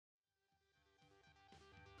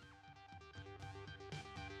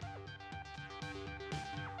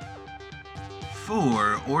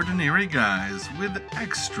Four ordinary guys with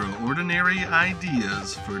extraordinary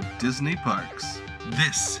ideas for Disney parks.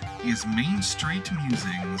 This is Main Street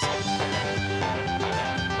Musings,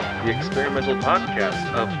 the experimental podcast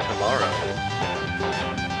of tomorrow.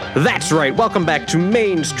 That's right. Welcome back to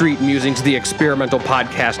Main Street Musings, the experimental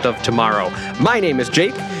podcast of tomorrow. My name is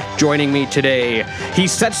Jake. Joining me today, he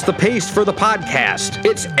sets the pace for the podcast.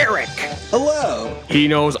 It's Eric. Hello. He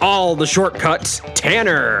knows all the shortcuts,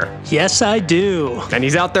 Tanner. Yes, I do. And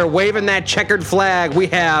he's out there waving that checkered flag. We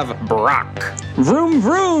have Brock. Vroom,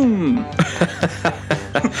 vroom.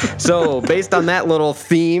 So, based on that little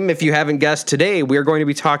theme, if you haven't guessed today, we're going to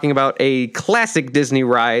be talking about a classic Disney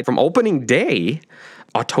ride from opening day,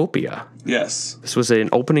 Autopia. Yes. This was an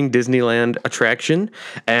opening Disneyland attraction,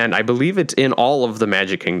 and I believe it's in all of the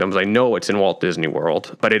Magic Kingdoms. I know it's in Walt Disney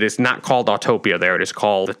World, but it is not called Autopia there. It is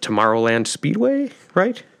called the Tomorrowland Speedway,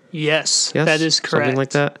 right? Yes, that is correct. Something like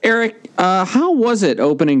that. Eric, how was it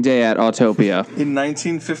opening day at Autopia? In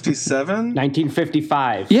 1957?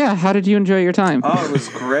 1955. Yeah, how did you enjoy your time? Oh, it was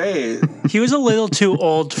great. He was a little too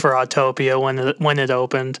old for Autopia when it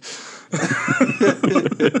opened.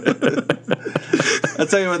 I'll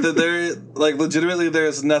tell you what, there, like, legitimately,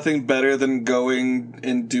 there's nothing better than going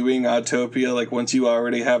and doing Autopia, like, once you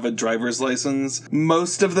already have a driver's license.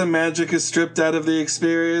 Most of the magic is stripped out of the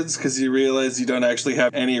experience, because you realize you don't actually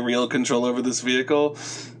have any real control over this vehicle.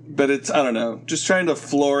 But it's, I don't know, just trying to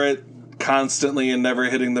floor it constantly and never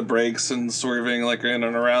hitting the brakes and swerving, like, in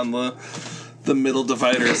and around the middle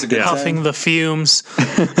divider is a good time. Puffing the fumes.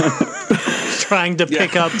 Trying to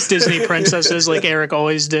pick up Disney princesses like Eric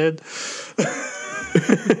always did.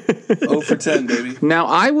 0 for 10, baby. Now,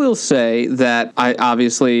 I will say that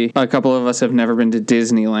obviously a couple of us have never been to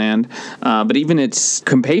Disneyland, but even its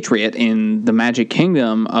compatriot in the Magic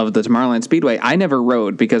Kingdom of the Tomorrowland Speedway, I never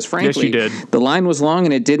rode because, frankly, yes, you did. The line was long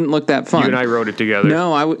and it didn't look that fun. You and I rode it together.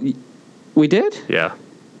 No, we did? Yeah.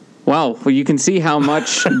 Wow, well, you can see how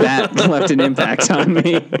much that left an impact on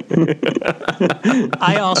me.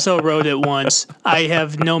 I also rode it once. I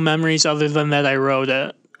have no memories other than that I rode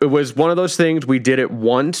it. It was one of those things, we did it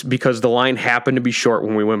once because the line happened to be short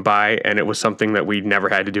when we went by, and it was something that we never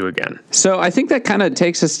had to do again. So I think that kind of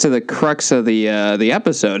takes us to the crux of the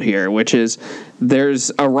episode here, which is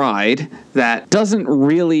there's a ride that doesn't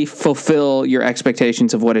really fulfill your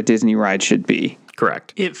expectations of what a Disney ride should be.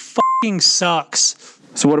 Correct. It fucking sucks.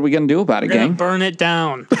 So what are we going to do about it, We're gonna gang? burn it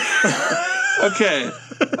down.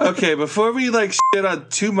 Okay, before we, like, shit on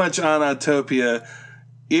too much on Autopia,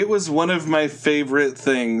 it was one of my favorite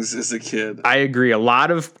things as a kid. I agree. A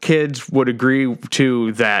lot of kids would agree,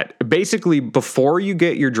 too, that basically before you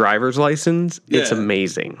get your driver's license, it's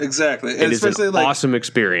amazing. Exactly. And it's an awesome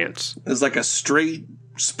experience. It's like a straight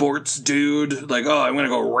sports dude, like, oh, I'm going to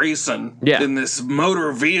go racing in this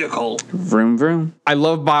motor vehicle. Vroom, vroom. I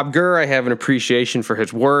love Bob Gurr. I have an appreciation for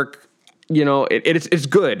his work. You know, it's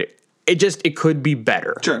good. It could be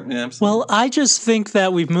better. Sure, yeah, absolutely. Well, I just think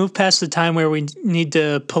that we've moved past the time where we need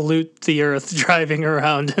to pollute the earth driving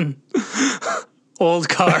around in old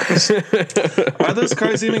cars. Are those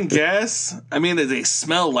cars even gas? I mean, they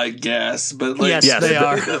smell like gas, but like... Yes, they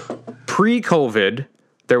are. Pre-COVID,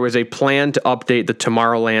 there was a plan to update the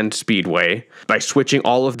Tomorrowland Speedway by switching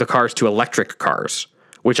all of the cars to electric cars,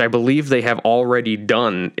 which I believe they have already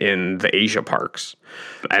done in the Asia parks.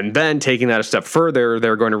 And then taking that a step further,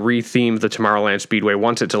 they're going to retheme the Tomorrowland Speedway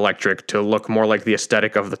once it's electric to look more like the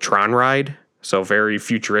aesthetic of the Tron ride. So very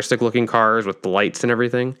futuristic looking cars with the lights and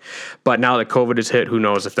everything. But now that COVID has hit, who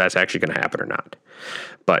knows if that's actually going to happen or not.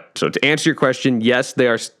 But so to answer your question, yes, they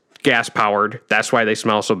are gas powered. That's why they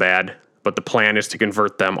smell so bad. But the plan is to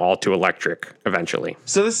convert them all to electric eventually.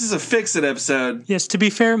 So this is a Fix-It episode. Yes, to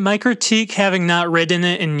be fair, my critique, having not ridden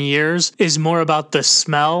it in years, is more about the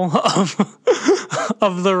smell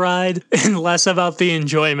of the ride and less about the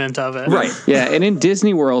enjoyment of it. Right. Yeah, and in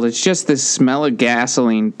Disney World, it's just this smell of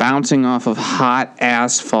gasoline bouncing off of hot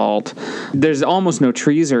asphalt. There's almost no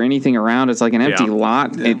trees or anything around. It's like an empty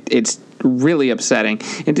lot. Yeah. It's really upsetting.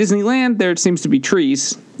 In Disneyland, there seems to be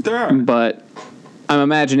trees. There are. But I'm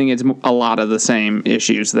imagining it's a lot of the same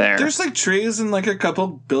issues there. There's like trees and like a couple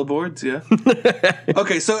billboards, yeah.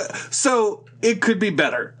 Okay, so it could be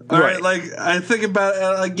better. All right, like I think about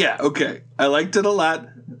it, like, yeah, okay. I liked it a lot.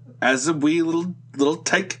 As a wee little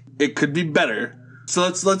tyke, it could be better. So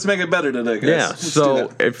let's make it better today, guys. Yeah. Let's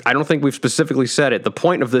so if I don't think we've specifically said it, the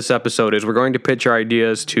point of this episode is we're going to pitch our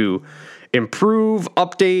ideas to improve,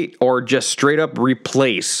 update, or just straight up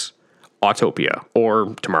replace Autopia or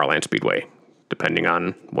Tomorrowland Speedway, depending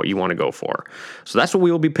on what you want to go for. So that's what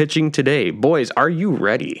we will be pitching today. Boys, are you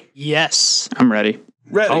ready? Yes. I'm ready.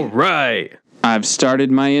 Ready. All right. I've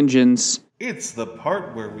started my engines. It's the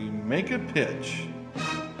part where we make a pitch.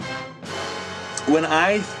 When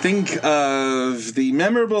I think of the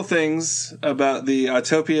memorable things about the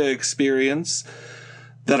Autopia experience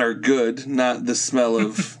that are good, not the smell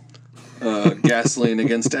of gasoline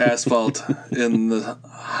against asphalt in the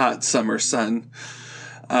hot summer sun,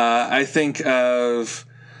 I think of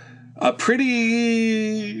a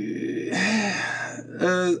pretty...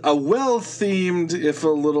 a well-themed, if a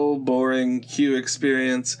little boring, queue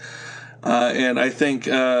experience. And I think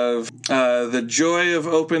of the joy of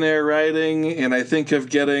open-air riding, and I think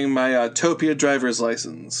of getting my Autopia driver's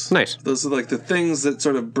license. Nice. Those are like the things that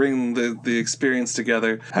sort of bring the experience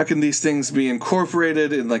together. How can these things be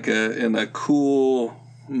incorporated in like in a cool,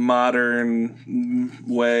 modern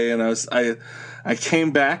way? And I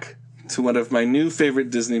came back to one of my new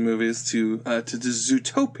favorite Disney movies, to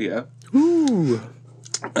Zootopia. Ooh.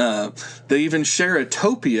 They even share a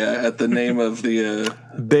Topia at the name of the...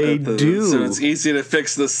 They do. So it's easy to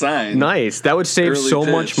fix the sign. Nice. That would save so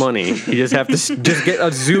much money. You just have to just get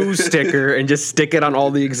a zoo sticker and just stick it on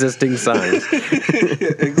all the existing signs.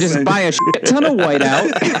 Exactly. Just buy a shit ton of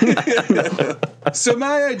whiteout. So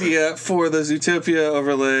my idea for the Zootopia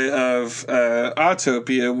overlay of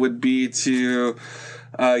Autopia would be to...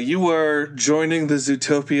 you are joining the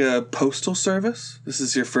Zootopia Postal Service. This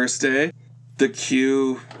is your first day. The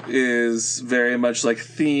queue is very much like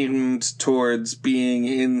themed towards being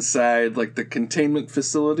inside like the containment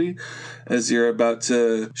facility as you're about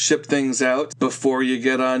to ship things out. Before you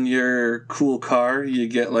get on your cool car, you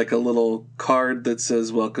get like a little card that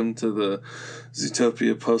says, "Welcome to the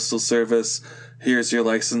Zootopia Postal Service. Here's your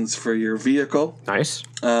license for your vehicle." Nice.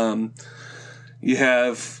 You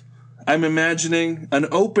have... I'm imagining an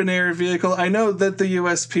open-air vehicle. I know that the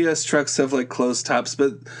USPS trucks have, like, closed tops,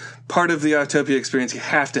 but part of the Autopia experience, you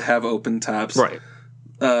have to have open tops. Right.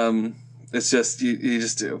 It's just, you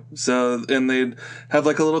just do. So, and they'd have,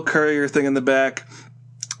 like, a little courier thing in the back.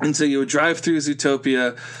 And so you would drive through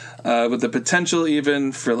Zootopia with the potential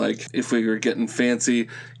even for, like, if we were getting fancy,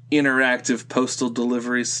 interactive postal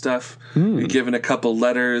delivery stuff. You're given a couple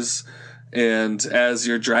letters... And as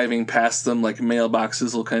you're driving past them, like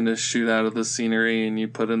mailboxes will kind of shoot out of the scenery and you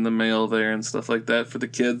put in the mail there and stuff like that for the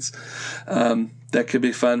kids. That could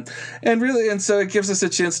be fun. And so it gives us a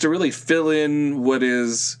chance to really fill in what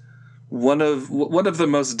is one of the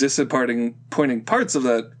most disappointing parts of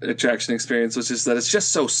that attraction experience, which is that it's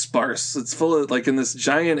just so sparse. It's full of, like, in this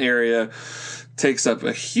giant area, takes up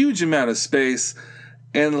a huge amount of space.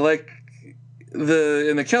 And like,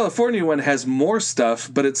 the California one has more stuff,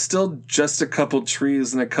 but it's still just a couple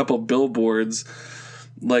trees and a couple billboards.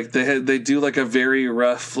 Like they do like a very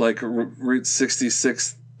rough like Route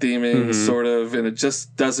 66 theming sort of, and it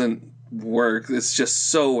just doesn't work. It's just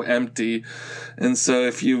so empty. And so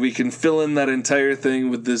we can fill in that entire thing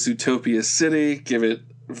with the Zootopia City, give it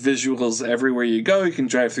visuals everywhere you go. You can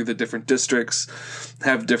drive through the different districts,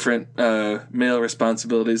 have different mail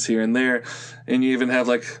responsibilities here and there, and you even have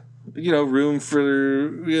like, you know, room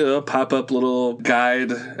for, you know, a pop-up little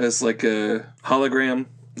guide as like a hologram,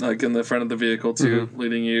 like in the front of the vehicle too,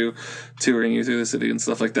 touring you through the city and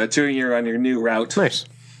stuff like that, touring you on your new route. Nice.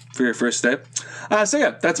 For your first day. So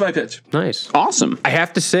yeah, that's my pitch. Nice. Awesome. I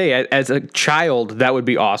have to say, as a child, that would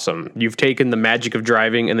be awesome. You've taken the magic of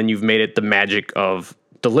driving and then you've made it the magic of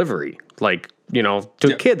delivery. Like, you know,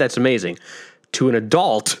 to a kid, that's amazing. To an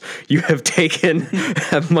adult, you have taken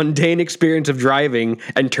a mundane experience of driving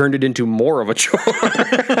and turned it into more of a chore.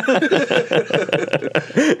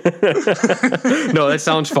 No, that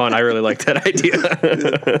sounds fun. I really like that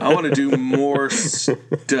idea. I want to do more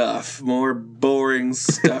stuff, more boring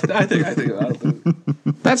stuff. I think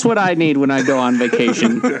that's what I need when I go on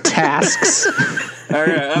vacation. Tasks. All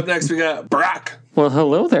right, up next we got Brock. Well,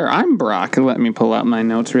 hello there. I'm Brock. Let me pull out my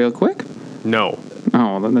notes real quick. No.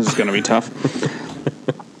 Oh, well, this is going to be tough.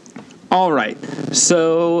 All right.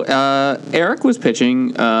 So Eric was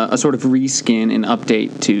pitching a sort of reskin and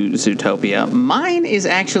update to Zootopia. Mine is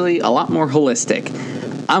actually a lot more holistic.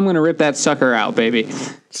 I'm going to rip that sucker out, baby.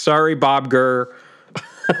 Sorry, Bob Gurr.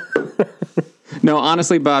 No,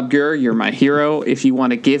 honestly, Bob Gurr, you're my hero. If you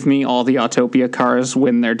want to give me all the Autopia cars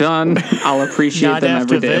when they're done, I'll appreciate them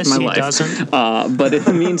every day of my life. But in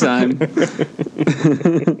the meantime...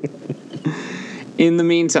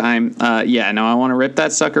 I want to rip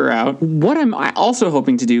that sucker out. What I'm also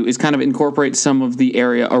hoping to do is kind of incorporate some of the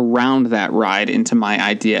area around that ride into my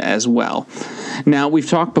idea as well. Now, we've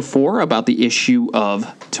talked before about the issue of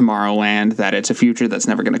Tomorrowland, that it's a future that's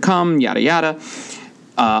never going to come, yada, yada.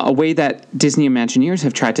 A way that Disney Imagineers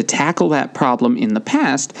have tried to tackle that problem in the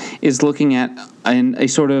past is looking at a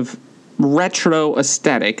sort of retro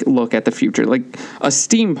aesthetic look at the future, like a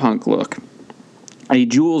steampunk look. A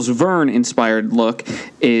Jules Verne inspired look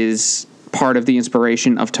is part of the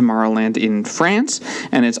inspiration of Tomorrowland in France,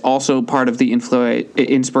 and it's also part of the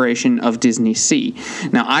inspiration of Disney Sea.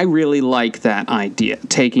 Now, I really like that idea,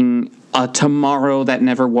 taking a tomorrow that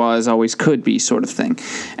never was, always could be sort of thing.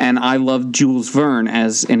 And I love Jules Verne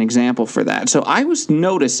as an example for that. So I was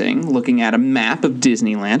noticing, looking at a map of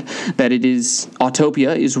Disneyland, that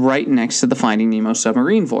Autopia is right next to the Finding Nemo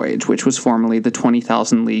submarine voyage, which was formerly the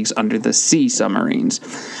 20,000 Leagues Under the Sea submarines.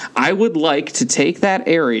 I would like to take that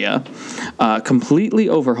area, completely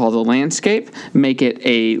overhaul the landscape, make it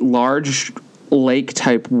a large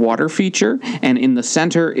lake-type water feature, and in the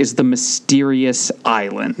center is the Mysterious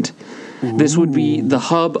Island. This would be the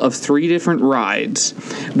hub of 3 different rides.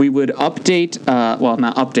 We would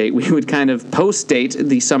we would kind of post-date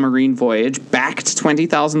the submarine voyage back to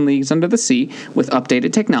 20,000 Leagues Under the Sea with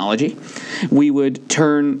updated technology. We would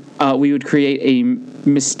create a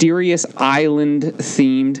Mysterious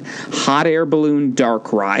Island-themed hot air balloon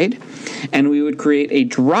dark ride, and we would create a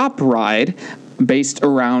drop ride based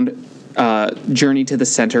around Journey to the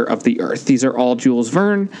Center of the Earth. These are all Jules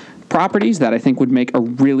Verne properties that I think would make a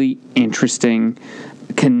really interesting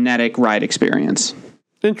kinetic ride experience.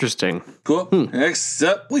 Interesting. Cool. Next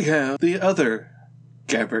up, we have the other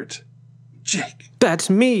Gabbert, Jake. That's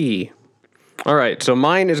me. All right, so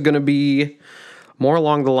mine is going to be more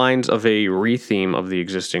along the lines of a retheme of the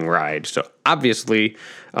existing ride. So obviously,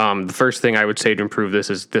 the first thing I would say to improve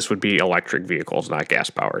this would be electric vehicles, not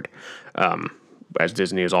gas-powered. As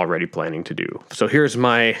Disney is already planning to do. So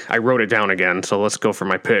I wrote it down again, so let's go for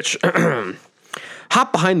my pitch.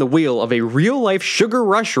 Hop behind the wheel of a real-life Sugar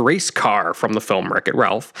Rush race car from the film Wreck-It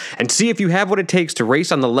Ralph and see if you have what it takes to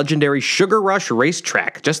race on the legendary Sugar Rush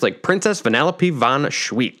racetrack, just like Princess Vanellope von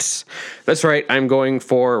Schweetz. That's right, I'm going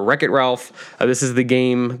for Wreck-It Ralph. This is the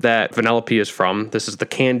game that Vanellope is from. This is the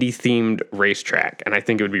candy-themed racetrack, and I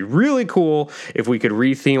think it would be really cool if we could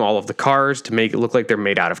retheme all of the cars to make it look like they're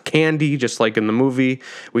made out of candy, just like in the movie.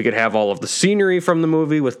 We could have all of the scenery from the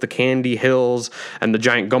movie with the candy hills and the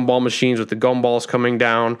giant gumball machines with the gumballs coming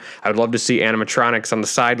down. I would love to see animatronics on the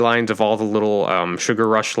sidelines of all the little Sugar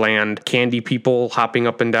Rush Land candy people hopping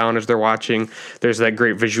up and down as they're watching. There's that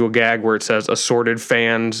great visual gag where it says assorted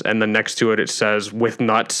fans, and then next to it says with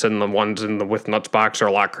nuts, and the ones in the with nuts box are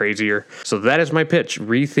a lot crazier. So that is my pitch.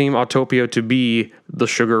 Retheme Autopia to be the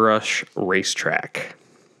Sugar Rush racetrack.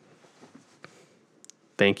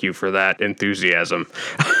 Thank you for that enthusiasm.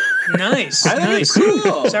 Nice. I think nice. it's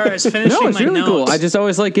cool. Sorry, I was finishing No, it's my really notes. cool. I just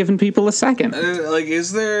always like giving people a second.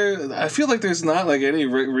 Is there? I feel like there's not like any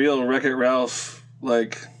real Wreck-It Ralph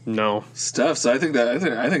No. stuff. So I think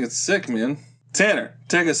it's sick, man. Tanner,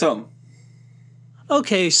 take us home.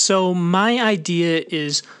 Okay, so my idea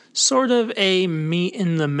is sort of a meet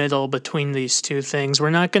in the middle between these two things.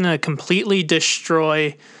 We're not going to completely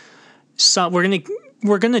destroy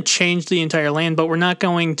we're going to change the entire land, but we're not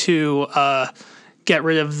going to get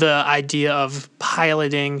rid of the idea of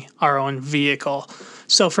piloting our own vehicle.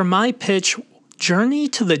 So for my pitch, journey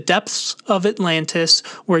to the depths of Atlantis,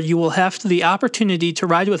 where you will have the opportunity to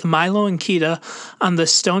ride with Milo and Kita on the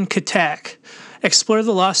Stone Katak. Explore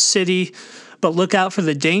the lost city, but look out for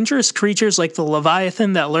the dangerous creatures like the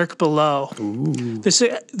Leviathan that lurk below.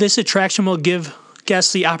 This attraction will give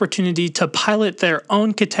guests the opportunity to pilot their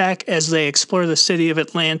own Katak as they explore the city of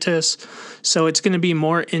Atlantis. So it's going to be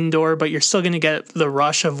more indoor, but you're still going to get the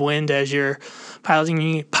rush of wind as you're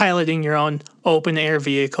piloting your own open air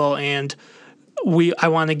vehicle. And I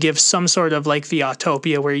want to give some sort of like the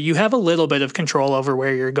Autopia where you have a little bit of control over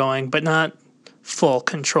where you're going, but not full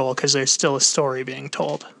control because there's still a story being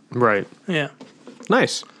told. Right. Yeah.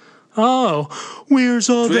 Nice. Oh, where's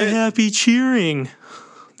all the Sweet. happy cheering?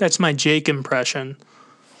 That's my Jake impression.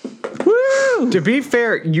 To be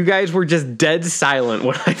fair, you guys were just dead silent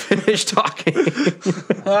when I finished talking.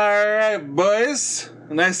 All right, boys.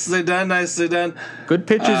 Nicely done, nicely done. Good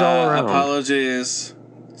pitches all around. Apologies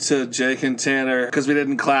to Jake and Tanner because we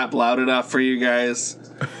didn't clap loud enough for you guys.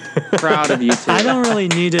 Proud of you too. I don't really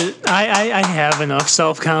need it. I have enough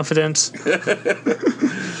self-confidence.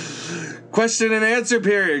 Question and answer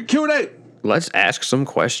period. Q&A. Let's ask some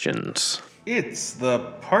questions. It's the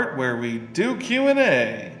part where we do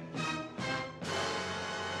Q&A.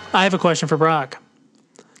 I have a question for Brock.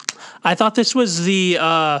 I thought this was the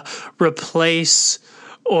replace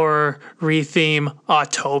or retheme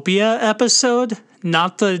Autopia episode,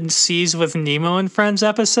 not the Seas with Nemo and Friends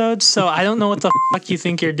episode. So I don't know what the fuck you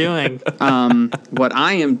think you're doing. What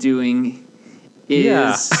I am doing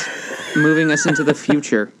is moving us into the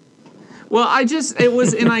future. Well, it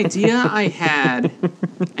was an idea I had,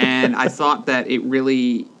 and I thought that it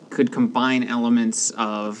really could combine elements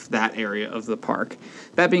of that area of the park.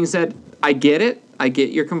 That being said, I get it. I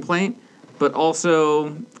get your complaint, but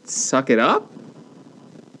also suck it up.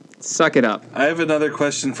 Suck it up. I have another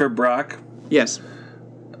question for Brock. Yes.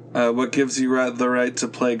 What gives you the right to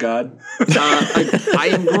play God? I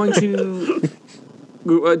am going to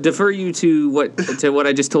defer you to what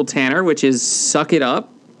I just told Tanner, which is suck it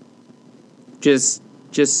up. Just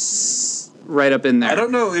right up in there. I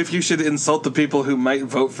don't know if you should insult the people who might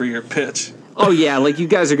vote for your pitch. Oh yeah, like you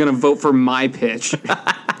guys are gonna vote for my pitch.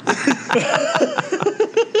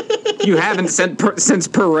 You haven't since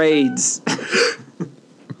parades.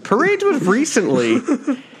 Parades was recently.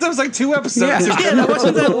 That was like 2 episodes ago. Yeah, that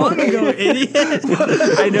wasn't that long ago, idiot.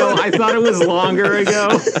 I know. I thought it was longer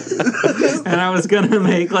ago, and I was gonna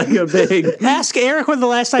make like a big. Ask Eric when the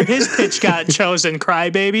last time his pitch got chosen,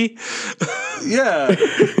 crybaby. Yeah,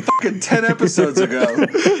 fucking 10 episodes ago.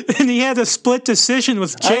 And he had a split decision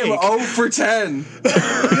with Jake. I'm 0 for 10.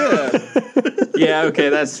 Yeah. Yeah. Okay,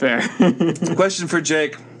 that's fair. Question for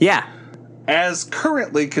Jake. Yeah. As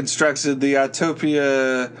currently constructed, the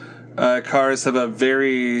Autopia cars have a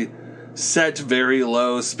very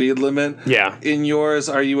low speed limit. Yeah. In yours,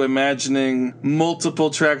 are you imagining multiple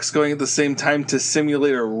tracks going at the same time to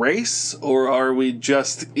simulate a race, or are we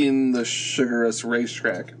just in the Sugarous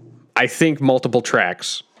racetrack? I think multiple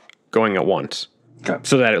tracks going at once. Okay.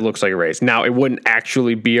 So that it looks like a race. Now, it wouldn't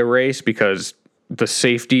actually be a race because the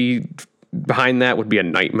safety behind that would be a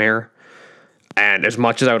nightmare. And as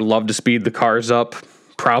much as I would love to speed the cars up,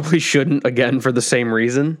 probably shouldn't, again, for the same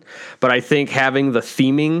reason. But I think having the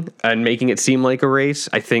theming and making it seem like a race,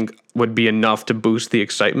 I think would be enough to boost the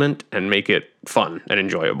excitement and make it fun and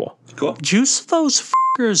enjoyable. Cool. Juice those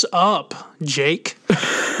fuckers up, Jake.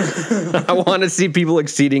 I want to see people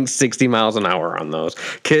exceeding 60 miles an hour on those.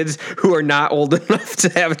 Kids who are not old enough to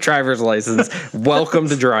have a driver's license, welcome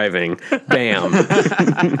to driving. Bam.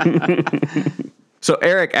 So,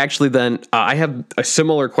 Eric, actually, then, I have a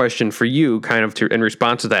similar question for you, kind of in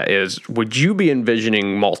response to that is, would you be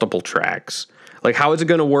envisioning multiple tracks? Like, how is it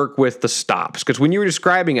going to work with the stops? Because when you were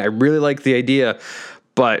describing it, I really like the idea,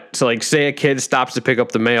 but, so, like, say a kid stops to pick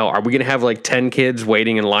up the mail, are we going to have, like, 10 kids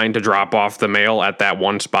waiting in line to drop off the mail at that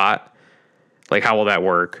one spot? Like, how will that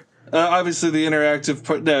work? Obviously, the interactive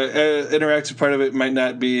part of it might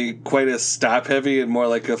not be quite as stop heavy and more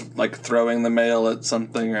like throwing the mail at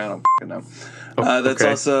something. Or I don't fucking know. That's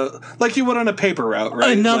okay. Also like you would on a paper route,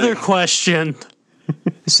 right? Another question.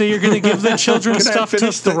 So you're going to give the children stuff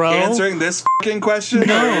to throw? Answering this fucking question?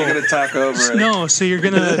 No. Or are you going to talk over it? No, so you're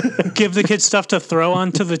going to give the kids stuff to throw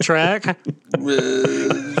onto the track?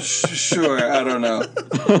 Sure, I don't know.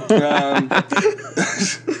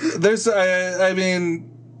 I mean,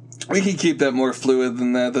 we can keep that more fluid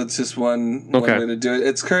than that. That's just one way to do it.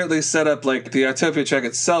 It's currently set up like the Autopia track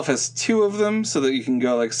itself has 2 of them so that you can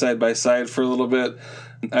go like side by side for a little bit.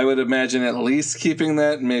 I would imagine at least keeping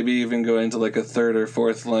that, maybe even going to like a 3rd or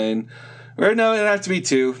 4th lane. Or no, it'd have to be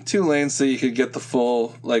 2 lanes so you could get the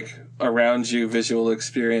full like around you visual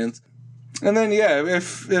experience. And then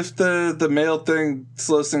if the mail thing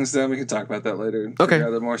slows things down, we can talk about that later. And figure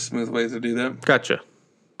out a more smooth way to do that. Gotcha.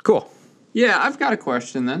 Cool. Yeah, I've got a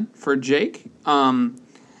question then for Jake.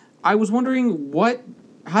 I was wondering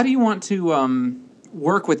how do you want to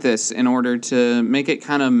work with this in order to make it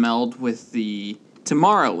kind of meld with the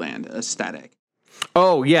Tomorrowland aesthetic?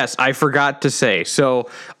 Oh, yes, I forgot to say. So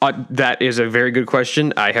that is a very good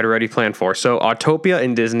question I had already planned for. So Autopia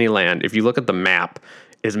in Disneyland, if you look at the map,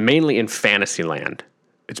 is mainly in Fantasyland.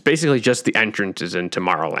 It's basically just the entrances in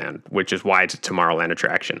Tomorrowland, which is why it's a Tomorrowland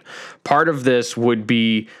attraction. Part of this would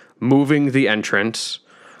be moving the entrance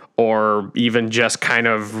or even just kind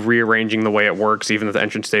of rearranging the way it works, even if the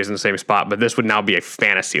entrance stays in the same spot. But this would now be a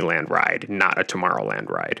Fantasyland ride, not a Tomorrowland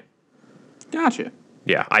ride. Gotcha.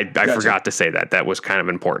 Yeah, I forgot to say that. That was kind of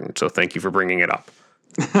important, so thank you for bringing it up.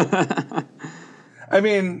 I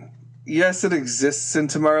mean, yes, it exists in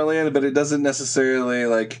Tomorrowland, but it doesn't necessarily,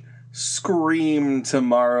 like, scream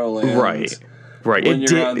Tomorrowland. Right. When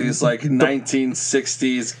you're on these, like,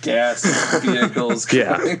 1960s gas vehicles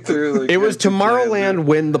going through. Like, it was Tomorrowland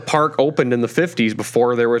when the park opened in the 50s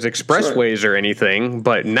before there was expressways or anything,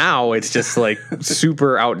 but now it's just, like,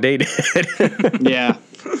 super outdated. Yeah.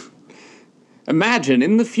 Imagine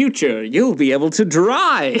in the future you'll be able to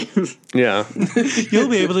drive. Yeah. You'll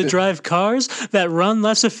be able to drive cars that run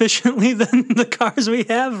less efficiently than the cars we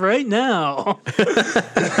have right now.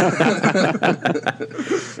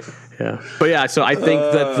 Yeah. But yeah, so I think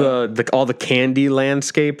that all the candy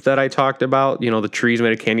landscape that I talked about, the trees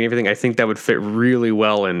made of candy and everything, I think that would fit really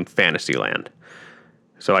well in Fantasyland.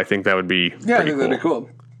 So I think that would be pretty cool. That'd be cool.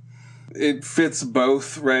 it fits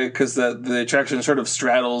both, right? Because the attraction sort of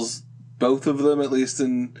straddles both of them, at least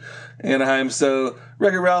in Anaheim. So,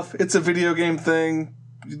 Wreck-It Ralph, it's a video game thing.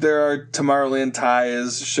 There are Tomorrowland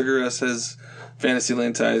ties. Sugar Rush has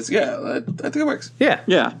Fantasyland ties. Yeah, I think it works. Yeah.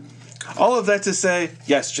 Yeah. All of that to say,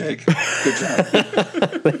 yes, Jake. Good job.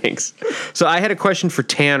 Thanks. So I had a question for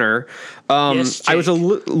Tanner. Yes, I was a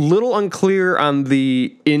Jake. little unclear on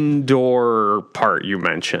the indoor part you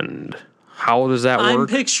mentioned. How does that I'm work?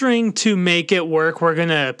 picturing to make it work, we're going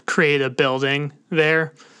to create a building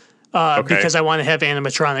there because I want to have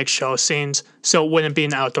animatronic show scenes. So it wouldn't be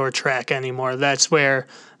an outdoor track anymore. That's where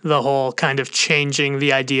the whole kind of changing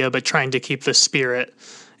the idea but trying to keep the spirit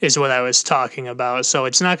is what I was talking about. So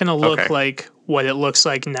it's not going to look like what it looks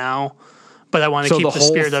like now, but I want to keep the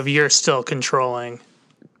spirit of you're still controlling.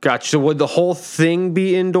 Gotcha. So would the whole thing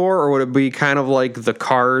be indoor, or would it be kind of like the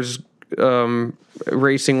Cars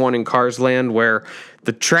racing one in Cars Land, where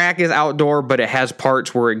the track is outdoor, but it has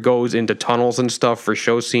parts where it goes into tunnels and stuff for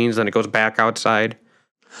show scenes, and it goes back outside?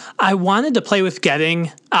 I wanted to play with getting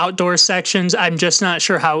outdoor sections. I'm just not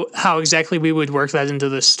sure how exactly we would work that into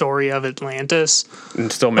the story of Atlantis. And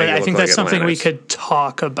still make But it I look think like that's something we Atlantis. could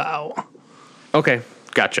talk about. Okay,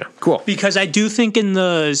 gotcha. Cool. Because I do think in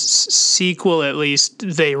the sequel, at least,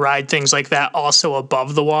 they ride things like that also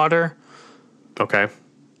above the water. Okay.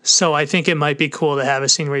 So I think it might be cool to have a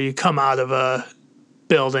scene where you come out of a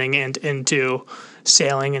building and into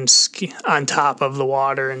sailing and ski on top of the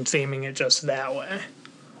water and theming it just that way.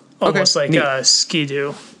 Almost like neat. a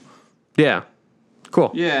Ski-Doo. Yeah.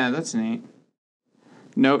 Cool. Yeah, that's neat.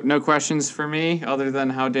 No questions for me other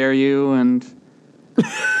than how dare you and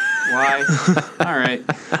why. All right.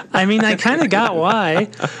 I mean, I kind of got why.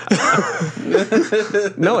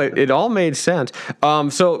 No, it all made sense.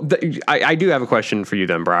 So I do have a question for you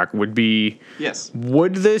then, Brock. Yes.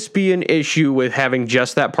 Would this be an issue with having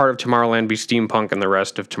just that part of Tomorrowland be steampunk and the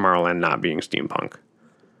rest of Tomorrowland not being steampunk?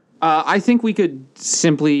 I think we could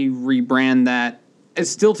simply rebrand that.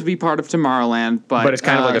 It's still to be part of Tomorrowland, but But it's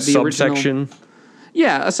kind of like a the original- subsection.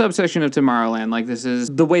 Yeah, a subsection of Tomorrowland. Like, this is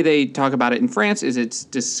the way they talk about it in France. Is it's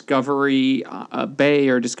Discovery Bay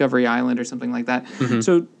or Discovery Island or something like that. Mm-hmm.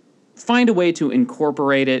 So find a way to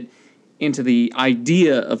incorporate it into the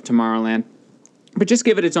idea of Tomorrowland, but just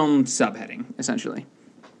give it its own subheading, essentially.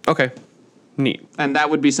 Okay. Neat. And that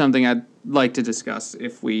would be something I'd like to discuss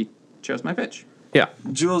if we chose my pitch. Yeah.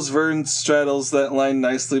 Jules Verne straddles that line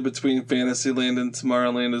nicely between Fantasyland and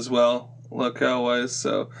Tomorrowland as well, locale-wise,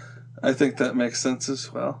 so I think that makes sense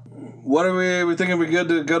as well. What are we thinking? We good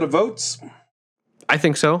to go to votes? I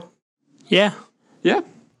think so. Yeah. Yeah.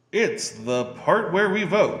 It's the part where we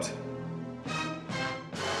vote.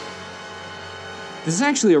 This is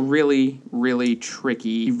actually a really, really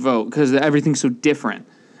tricky vote because everything's so different.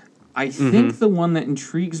 I think the one that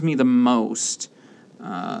intrigues me the most,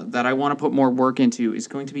 that I want to put more work into, is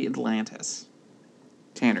going to be Atlantis.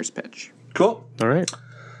 Tanner's pitch. Cool. All right.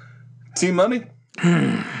 Team Money?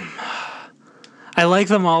 I like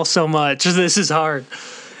them all so much. This is hard.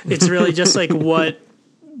 It's really just like what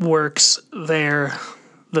works there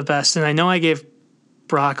the best. And I know I gave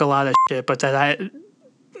Brock a lot of shit, but the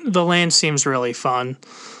land seems really fun.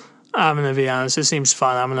 I'm going to be honest. It seems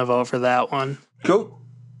fun. I'm going to vote for that one. Cool.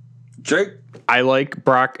 Jake? I like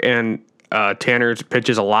Brock and Tanner's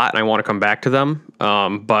pitches a lot, and I want to come back to them.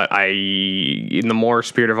 But in the more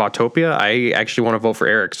spirit of Autopia, I actually want to vote for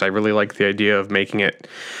Eric's. I really like the idea of making it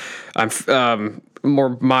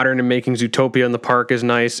more modern, and making Zootopia in the park is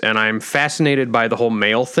nice. And I'm fascinated by the whole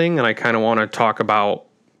mail thing, and I kind of want to talk about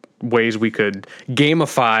ways we could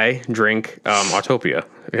gamify Autopia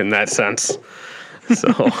in that sense.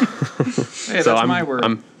 So, Hey, that's my word.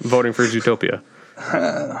 I'm voting for Zootopia.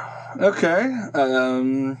 Okay.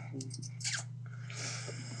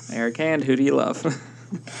 Eric Hand, who do you love?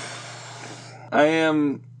 I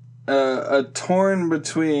am a torn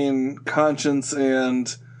between conscience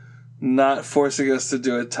and not forcing us to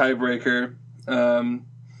do a tiebreaker,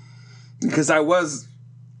 because I was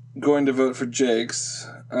going to vote for Jake's.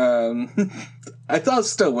 I thought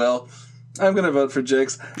still will. I'm going to vote for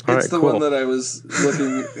Jake's. It's the one that I was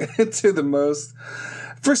looking into the most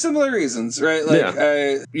for similar reasons, right?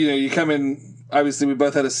 Like, you come in. Obviously, we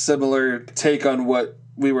both had a similar take on what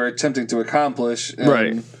we were attempting to accomplish, and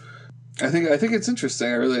Right. I think it's interesting.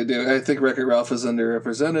 I really do. I think Wreck-It Ralph is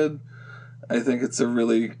underrepresented. I think it's a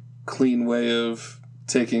really clean way of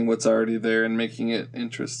taking what's already there and making it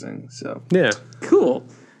interesting. So Yeah. Cool.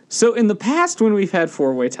 So in the past, when we've had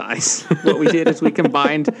four-way ties, what we did is we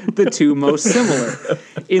combined the two most similar.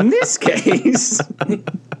 In this case,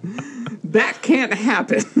 that can't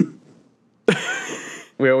happen.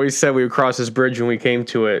 We always said we would cross this bridge when we came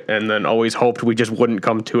to it, and then always hoped we just wouldn't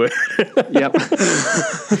come to it. Yep.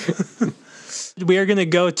 We are going to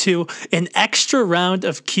go to an extra round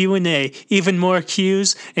of Q&A, even more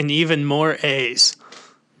Q's and even more A's.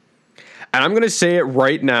 And I'm going to say it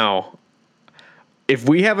right now. If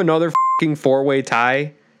we have another f***ing 4-way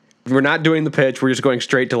tie, we're not doing the pitch. We're just going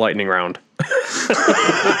straight to lightning round.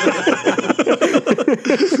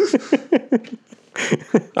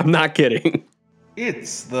 I'm not kidding.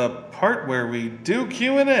 It's the part where we do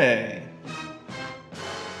Q&A.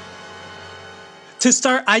 To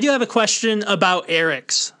start, I do have a question about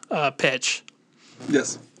Eric's pitch.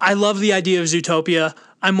 Yes. I love the idea of Zootopia.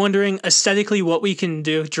 I'm wondering aesthetically what we can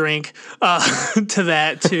do, drink, to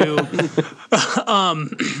that to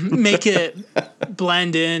make it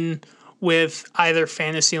blend in with either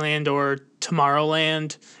Fantasyland or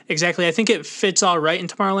Tomorrowland. Exactly. I think it fits all right in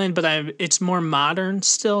Tomorrowland, but it's more modern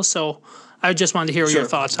still. So I just wanted to hear your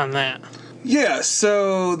thoughts on that. Yeah,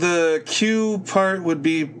 so the Q part would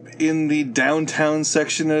be in the downtown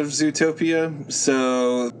section of Zootopia.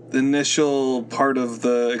 So the initial part of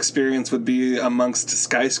the experience would be amongst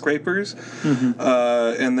skyscrapers. Mm-hmm.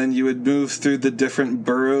 And then you would move through the different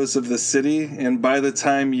boroughs of the city. And by the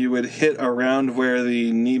time you would hit around where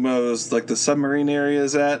the Nemo's, like the submarine area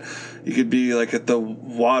is at, you could be like at the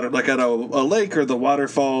water, like at a lake or the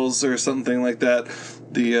waterfalls or something like that.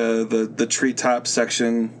 The treetop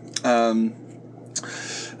section.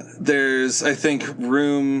 There's, I think,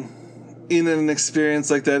 room in an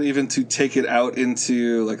experience like that even to take it out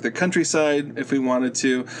into like the countryside if we wanted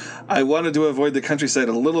to. I wanted to avoid the countryside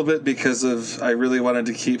a little bit because I really wanted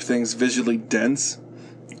to keep things visually dense,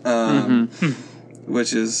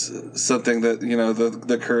 which is something that, you know,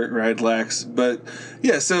 the current ride lacks. But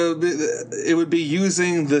yeah, so it would be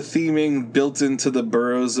using the theming built into the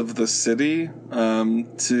boroughs of the city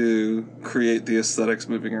to create the aesthetics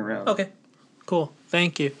moving around. Okay, cool.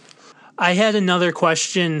 Thank you. I had another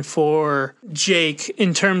question for Jake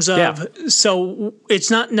in terms of, so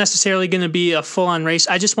it's not necessarily going to be a full-on race.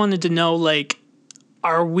 I just wanted to know, like,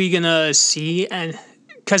 are we going to see, and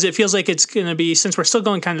because it feels like it's going to be, since we're still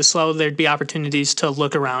going kind of slow, there'd be opportunities to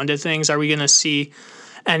look around at things. Are we going to see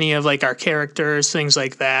any of like our characters, things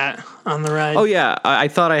like that on the ride? Oh yeah, I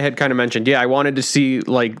thought I had kind of mentioned. Yeah, I wanted to see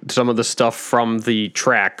like some of the stuff from the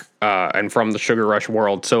track and from the Sugar Rush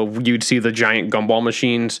world. So you'd see the giant gumball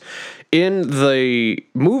machines. In the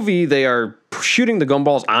movie, they are shooting the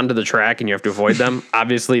gumballs onto the track and you have to avoid them.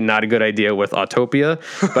 Obviously not a good idea with Autopia,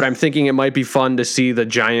 but I'm thinking it might be fun to see the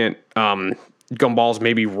giant gumballs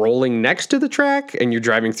maybe rolling next to the track and you're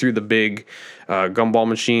driving through the big gumball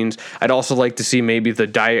machines. I'd also like to see maybe the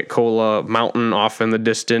Diet Cola mountain off in the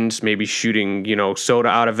distance, maybe shooting, you know, soda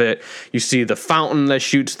out of it. You see the fountain that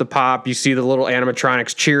shoots the pop. You see the little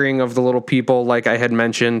animatronics cheering of the little people like I had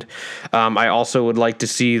mentioned. I also would like to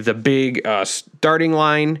see the big starting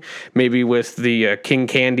line, maybe with the King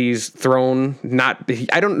Candy's throne.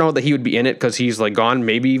 I don't know that he would be in it because he's like gone.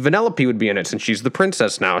 Maybe Vanellope would be in it since she's the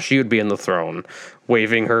princess now. She would be in the throne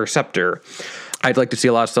waving her scepter. I'd like to see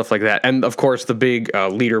a lot of stuff like that. And, of course, the big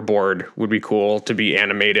leaderboard would be cool to be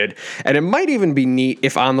animated. And it might even be neat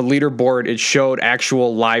if on the leaderboard it showed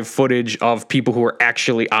actual live footage of people who were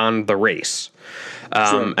actually on the race.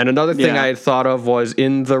 And another thing I had thought of was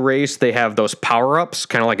in the race, they have those power-ups,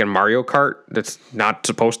 kind of like in Mario Kart. That's not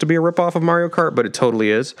supposed to be a ripoff of Mario Kart, but it totally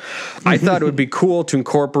is. I thought it would be cool to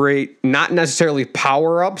incorporate not necessarily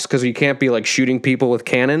power-ups, because you can't be like shooting people with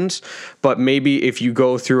cannons, but maybe if you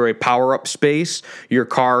go through a power-up space, your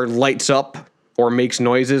car lights up or makes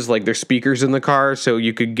noises like there's speakers in the car, so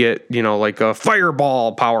you could get, you know, like a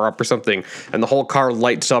fireball power up or something, and the whole car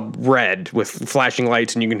lights up red with flashing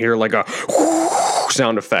lights, and you can hear like a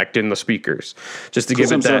sound effect in the speakers, just to give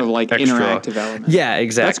it that sort of like extra interactive element. Yeah,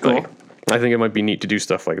 exactly. That's cool. I think it might be neat to do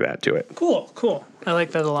stuff like that to it. Cool. I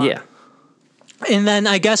like that a lot. Yeah. And then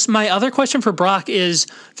I guess my other question for Brock is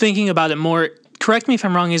thinking about it more. Correct me if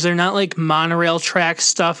I'm wrong. Is there not like monorail track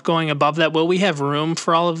stuff going above that? Will we have room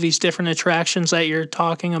for all of these different attractions that you're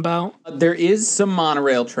talking about? There is some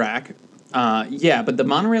monorail track. But the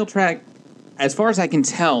monorail track, as far as I can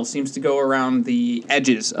tell, seems to go around the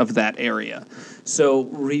edges of that area. So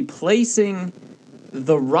replacing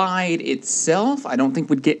the ride itself, I don't think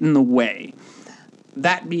would get in the way.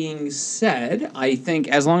 That being said, I think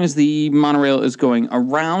as long as the monorail is going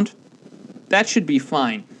around, that should be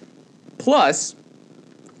fine. Plus,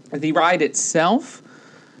 the ride itself,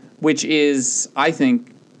 which is, I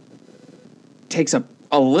think, takes up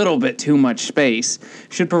a little bit too much space,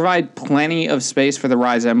 should provide plenty of space for the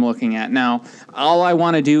rides I'm looking at. Now, all I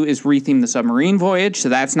want to do is retheme the submarine voyage, so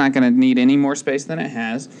that's not going to need any more space than it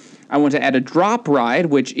has. I want to add a drop ride,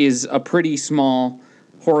 which is a pretty small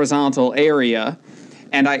horizontal area.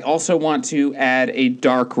 And I also want to add a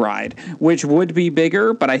dark ride, which would be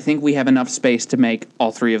bigger, but I think we have enough space to make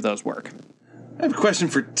all three of those work. I have a question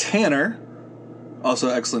for Tanner. Also,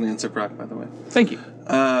 excellent answer, Brock, by the way. Thank you.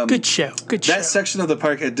 Good show. That section of the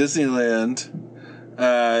park at Disneyland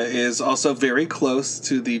is also very close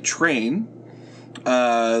to the train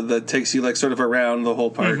that takes you like sort of around the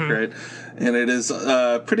whole park, right? And it is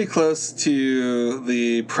pretty close to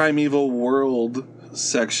the Primeval World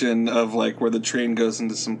section of like where the train goes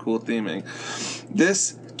into some cool theming.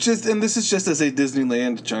 This is just as a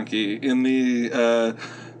Disneyland junkie. In the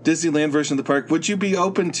Disneyland version of the park, would you be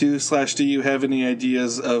open to / do you have any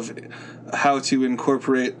ideas of how to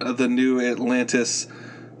incorporate the new Atlantis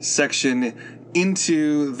section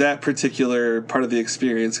into that particular part of the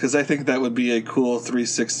experience? Because I think that would be a cool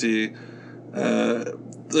 360 a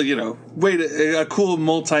cool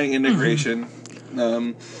multi-integration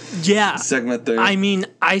segment there. I mean,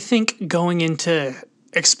 I think going into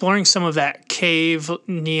exploring some of that cave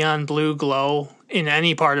neon blue glow in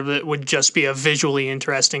any part of it would just be a visually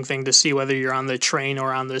interesting thing to see, whether you're on the train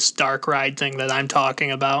or on this dark ride thing that I'm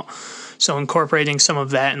talking about. So incorporating some of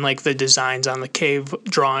that and like the designs on the cave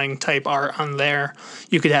drawing type art on there,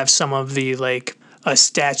 you could have some of the like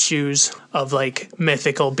statues of like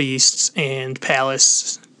mythical beasts and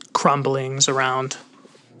palace crumblings around.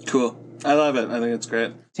 Cool. I love it. I think it's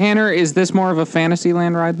great. Tanner, is this more of a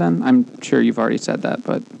Fantasyland ride then? I'm sure you've already said that,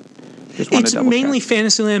 but just wanted it's to double mainly check.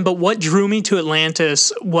 Fantasyland, but what drew me to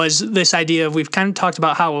Atlantis was this idea of, we've kind of talked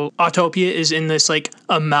about how Autopia is in this like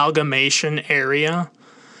amalgamation area.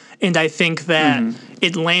 And I think that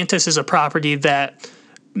Atlantis is a property that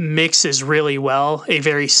mixes really well a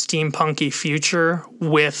very steampunky future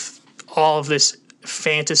with all of this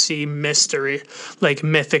fantasy mystery, like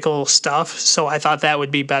mythical stuff. So I thought that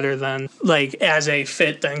would be better than like as a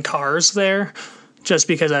fit than Cars there, just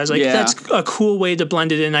because I was like, that's a cool way to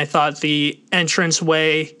blend it in. I thought the entrance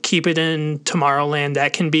way, keep it in Tomorrowland,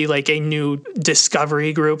 that can be like a new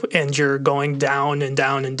discovery group, and you're going down and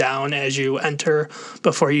down and down as you enter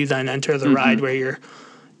before you then enter the ride where you're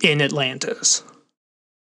in Atlantis.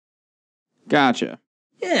 Gotcha.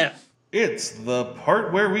 Yeah. It's the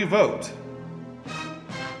part where we vote.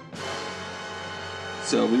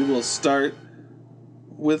 So we will start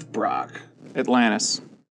with Brock, Atlantis.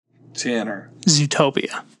 Tanner,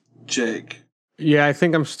 Zootopia. Jake. Yeah, I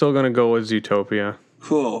think I'm still going to go with Zootopia.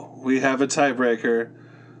 Cool. We have a tiebreaker.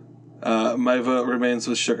 My vote remains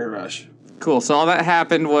with Sugar Rush. Cool. So all that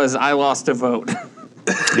happened was I lost a vote.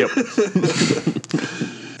 Yep.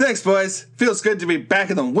 Thanks, boys. Feels good to be back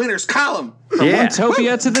in the winners column. From one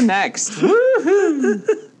Topia to the next. Woohoo!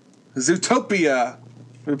 Zootopia,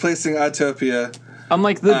 replacing Autopia.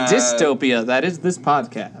 Unlike the dystopia that is this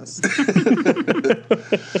podcast.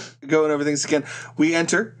 Going over things again. We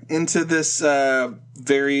enter into this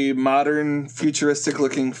very modern,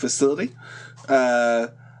 futuristic-looking facility.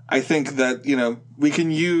 I think that, we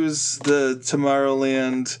can use the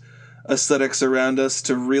Tomorrowland aesthetics around us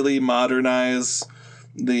to really modernize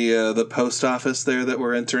the post office there that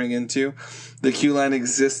we're entering into. The queue line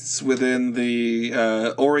exists within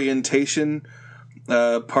the orientation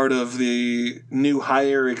part of the new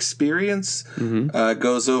hire experience.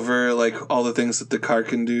 Goes over like all the things that the car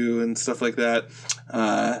can do and stuff like that.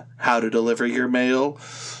 How to deliver your mail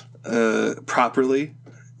properly,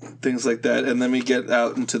 things like that. And then we get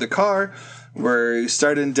out into the car where you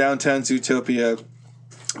start in downtown Zootopia.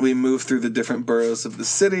 We move through the different boroughs of the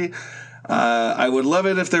city. I would love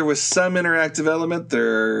it if there was some interactive element.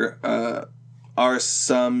 There are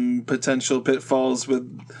some potential pitfalls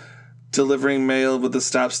with delivering mail with the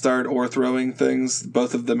stop-start or throwing things.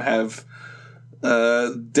 Both of them have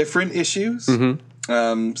different issues.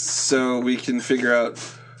 So we can figure out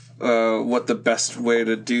what the best way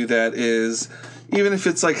to do that is. Even if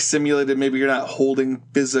it's like simulated, maybe you're not holding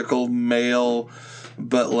physical mail,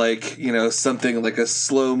 but like, something like a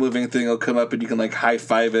slow-moving thing will come up and you can like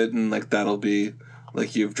high-five it, and like that'll be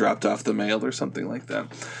like you've dropped off the mail or something like that.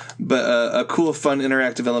 But a cool, fun,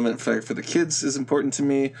 interactive element for the kids is important to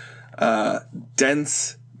me.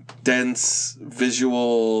 Dense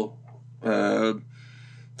visual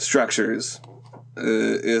structures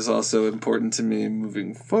is also important to me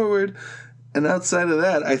moving forward. And outside of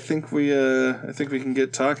that, I think we can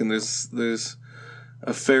get talking. There's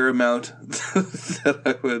a fair amount that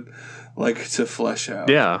I would like to flesh out.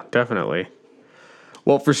 Yeah, definitely.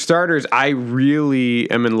 Well, for starters, I really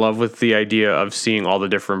am in love with the idea of seeing all the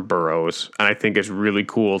different boroughs, and I think it's really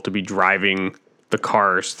cool to be driving the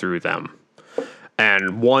cars through them.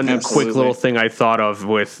 And one Absolutely. quick little thing I thought of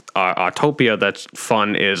with Autopia that's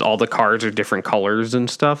fun is all the cars are different colors and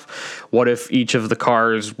stuff. What if each of the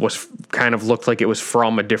cars was kind of looked like it was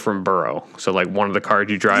from a different borough? So like one of the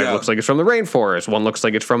cars you drive looks like it's from the rainforest. One looks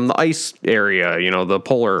like it's from the ice area, the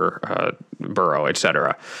polar borough,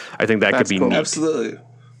 etc. I think that could be neat. Absolutely.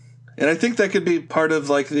 And I think that could be part of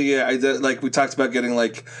like like we talked about getting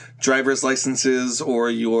like driver's licenses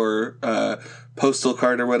or your postal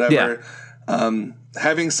card or whatever. Yeah.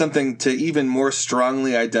 Having something to even more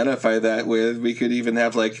strongly identify that with, we could even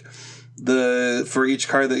have like for each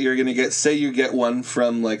car that you're going to get, say you get one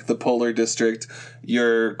from like the polar district,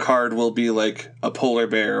 your card will be like a polar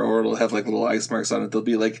bear, or it'll have like little ice marks on it. They'll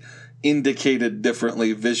be like indicated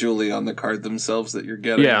differently visually on the card themselves that you're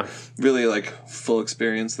getting. Yeah. Really like full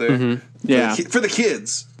experience there. Mm-hmm. Yeah. For the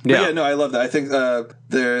kids. Yeah. But yeah, no, I love that. I think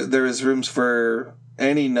there is rooms for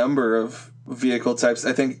any number of vehicle types.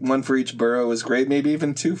 I think one for each borough is great. Maybe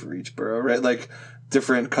even two for each borough, right? Like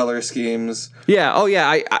different color schemes. Yeah. Oh,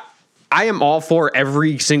 yeah. I am all for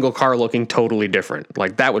every single car looking totally different.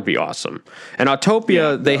 Like that would be awesome. And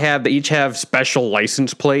Autopia, they each have special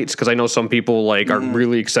license plates, because I know some people like are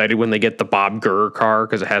really excited when they get the Bob Gurr car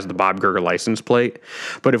because it has the Bob Gurr license plate.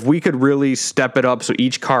 But if we could really step it up so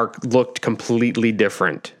each car looked completely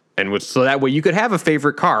different, and so that way you could have a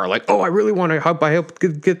favorite car, like, oh, I really want to help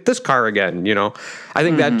get this car again. I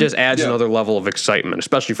think that just adds another level of excitement,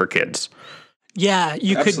 especially for kids. Yeah,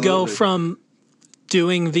 you could go from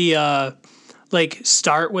doing the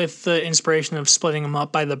start with the inspiration of splitting them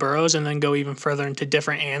up by the boroughs, and then go even further into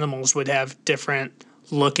different animals would have different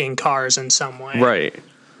looking cars in some way. Right.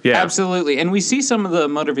 Yeah. Absolutely. And we see some of the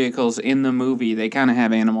motor vehicles in the movie. They kind of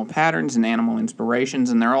have animal patterns and animal inspirations,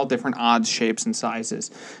 and they're all different odds, shapes, and sizes.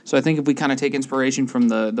 So I think if we kind of take inspiration from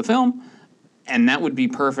the film, and that would be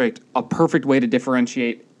a perfect way to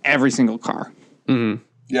differentiate every single car. Mm-hmm.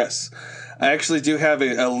 Yes. I actually do have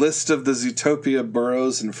a list of the Zootopia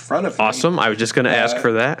boroughs in front of me. Awesome. I was just going to ask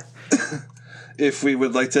for that. If we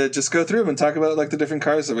would like to just go through them and talk about like the different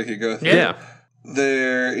cars that we could go through. Yeah.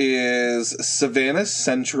 There is Savannah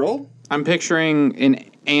Central. I'm picturing an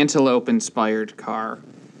antelope-inspired car.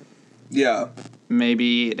 Yeah.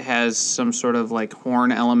 Maybe it has some sort of like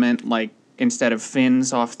horn element, like instead of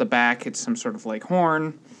fins off the back, it's some sort of like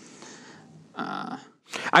horn.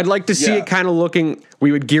 I'd like to see it kind of looking,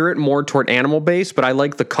 we would gear it more toward animal based, but I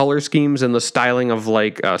like the color schemes and the styling of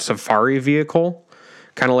like a safari vehicle.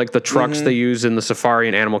 Kind of like the trucks they use in the Safari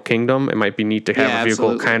and Animal Kingdom. It might be neat to have a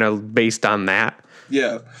vehicle kind of based on that.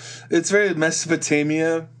 Yeah. It's very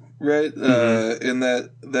Mesopotamia, right? In that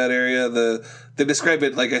area. They describe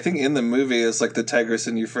it, like, I think in the movie, as like the Tigris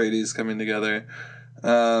and Euphrates coming together.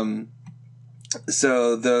 So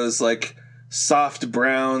those like soft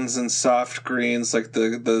browns and soft greens, like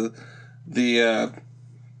the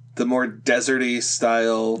more deserty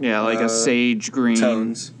style. Yeah, like a sage green.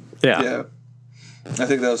 Tones. Yeah. I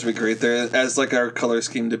think those would be great there as like our color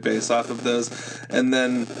scheme to base off of those. And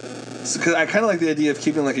then, because I kind of like the idea of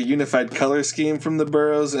keeping like a unified color scheme from the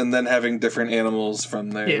boroughs and then having different animals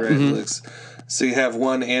from there, right? Like, so you have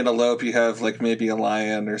one antelope, you have like maybe a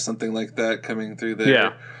lion or something like that coming through there.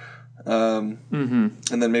 Yeah. And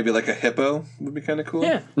then maybe like a hippo would be kind of cool.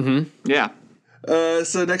 Yeah. Yeah.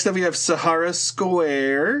 So next up we have Sahara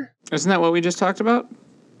Square. Isn't that what we just talked about?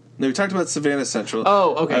 No, we talked about Savannah Central.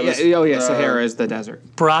 Oh, okay. Sahara is the desert.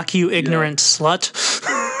 Brock, you ignorant slut.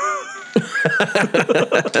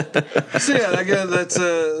 So yeah, again,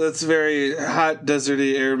 that's very hot,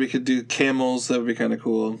 deserty air. We could do camels. That would be kind of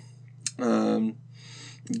cool.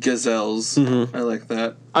 Gazelles. I like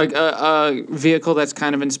that. A vehicle that's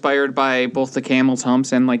kind of inspired by both the camel's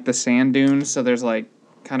humps and like the sand dunes. So there's like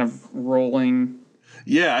kind of rolling.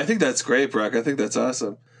 Yeah, I think that's great, Brock. I think that's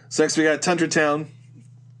awesome. So next we got Tundra Town.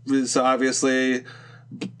 So obviously,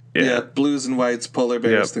 blues and whites, polar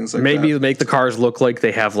bears, things like that. Maybe make the cars look like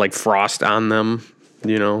they have like frost on them.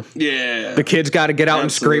 Yeah. The kid's got to get out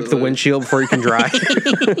and scrape the windshield before he can drive.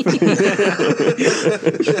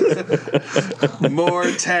 More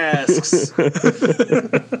tasks.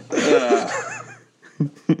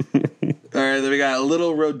 All right, then we got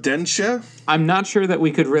Little Rodentia. I'm not sure that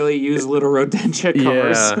we could really use Little Rodentia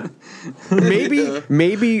cars. Yeah.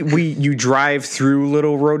 Maybe you drive through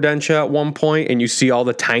Little Rodentia at one point and you see all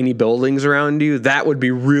the tiny buildings around you. That would be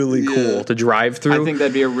really cool to drive through. I think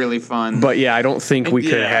that'd be a really fun. But yeah, I don't think we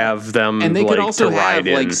could have them. And they could also to have ride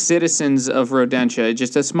in. like citizens of Rodentia,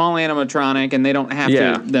 just a small animatronic, and they don't have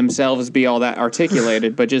to themselves be all that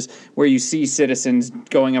articulated, but just where you see citizens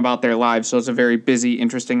going about their lives. So it's a very busy,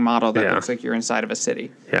 interesting model that looks like you're inside of a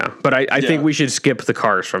city. Yeah, but I think we should skip the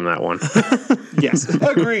cars from that one. Yes.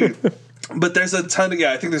 Agreed. But there's a ton of,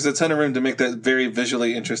 I think there's a ton of room to make that very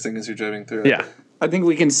visually interesting as you're driving through. Yeah. I think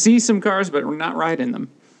we can see some cars, but we're not riding them.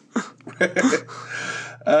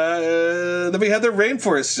 Then we had the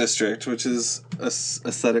Rainforest District, which is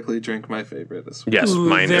aesthetically my favorite. Yes, Ooh,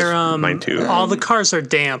 mine too. All the cars are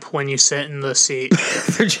damp when you sit in the seat.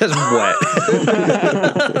 They're just wet.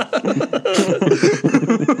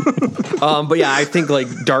 But yeah, I think like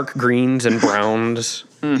dark greens and browns.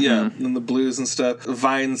 Yeah, and the blues and stuff.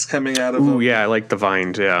 Vines coming out of them. Ooh, yeah, I like the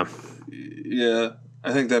vines, yeah. Yeah,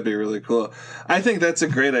 I think that'd be really cool. I think that's a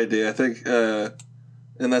great idea. I think,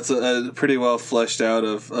 and that's a pretty well fleshed out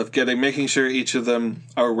of making sure each of them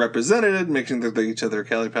are represented, making sure that they each have their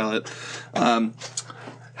Cali palette.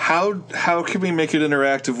 How can we make it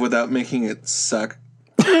interactive without making it suck?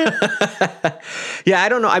 Yeah, I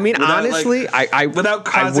don't know. I mean, Without, honestly, I without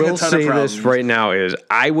causing will a ton of say problems. this right now is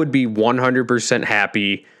I would be 100%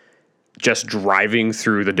 happy just driving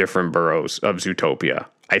through the different boroughs of Zootopia.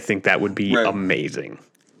 I think that would be amazing.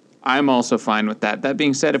 I'm also fine with that. That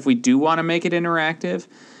being said, if we do want to make it interactive,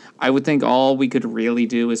 I would think all we could really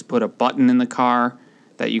do is put a button in the car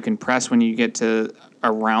that you can press when you get to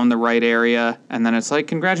around the right area, and then it's like,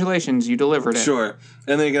 congratulations, you delivered it. Sure.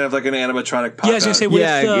 And then you can have like an animatronic pop Yeah, I was going to say, what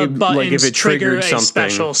if the buttons like if it trigger triggered a something.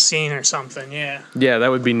 special scene or something, yeah. Yeah, that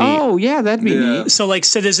would be neat. Oh, yeah, that'd be neat. So, like,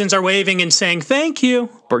 citizens are waving and saying, thank you.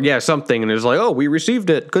 But yeah, something, and it's like, oh, we received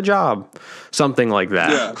it. Good job. Something like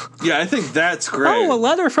that. Yeah, I think that's great. Oh, a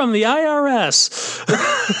letter from the IRS.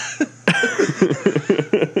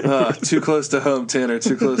 Too close to home, Tanner.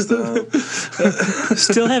 Too close to home.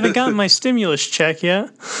 Still haven't gotten my stimulus check yet.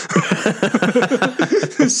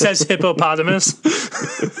 Says hippopotamus.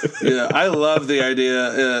 Yeah, I love the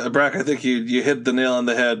idea. Brock, I think you hit the nail on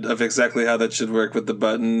the head of exactly how that should work with the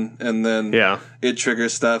button, and then it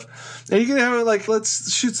triggers stuff. And you can have it like,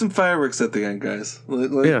 let's shoot some fireworks at the end, guys.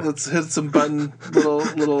 Let's hit some button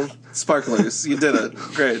little sparklers. You did it.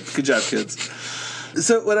 Great. Good job, kids.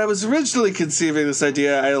 So when I was originally conceiving this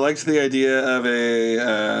idea, I liked the idea of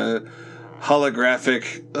a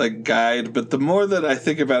holographic like guide, but the more that I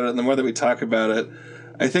think about it and the more that we talk about it,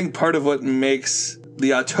 I think part of what makes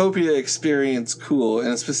the Autopia experience cool,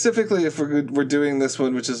 and specifically if we're doing this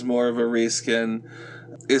one, which is more of a reskin,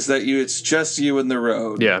 is that it's just you and the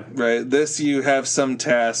road. Yeah. Right? This, you have some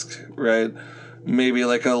task, right? Maybe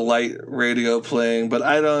like a light radio playing, but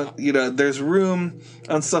I don't, there's room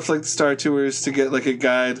on stuff like the Star Tours to get like a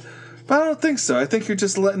guide, but I don't think so. I think you're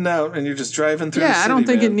just letting out and you're just driving through the city, I don't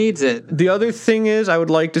think it needs it. The other thing is, I would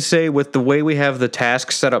like to say, with the way we have the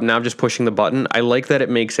task set up now, just pushing the button, I like that it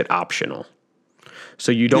makes it optional.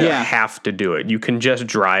 So you don't have to do it. You can just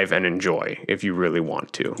drive and enjoy if you really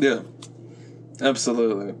want to. Yeah,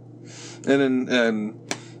 absolutely. And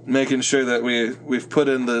making sure that we've put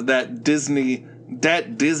in that Disney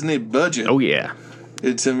budget. Oh yeah.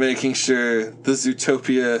 Into making sure the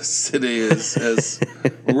Zootopia city is as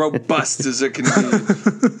robust as it can be.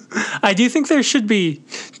 I do think there should be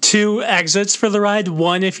 2 exits for the ride.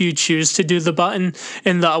 One if you choose to do the button,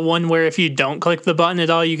 and the one where if you don't click the button at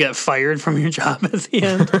all, you get fired from your job at the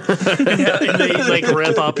end. and they like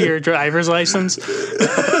rip up your driver's license.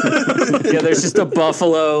 Yeah, there's just a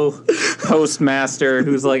Buffalo postmaster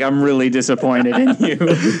who's like, I'm really disappointed in you.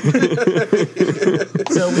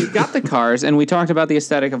 So we've got the cars, and we talked about the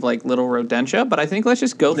aesthetic of like Little Rodentia, but I think let's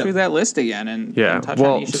just go through that list again and touch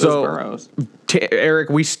on each of those boroughs. Eric,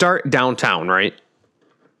 we start downtown, right?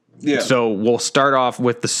 Yeah. So we'll start off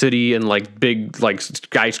with the city and like big like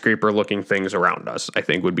skyscraper looking things around us. I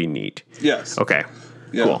think would be neat. Yes. Okay.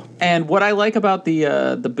 Yeah. Cool. And what I like about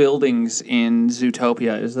the buildings in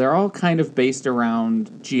Zootopia is they're all kind of based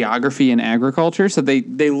around geography and agriculture. So they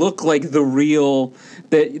look like the real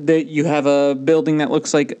that you have a building that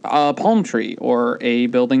looks like a palm tree, or a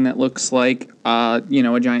building that looks like a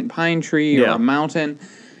giant pine tree or a mountain.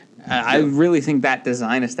 I really think that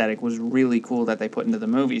design aesthetic was really cool that they put into the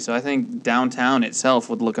movie. So I think downtown itself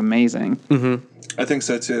would look amazing. Mm-hmm. I think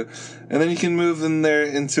so too. And then you can move in there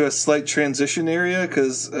into a slight transition area,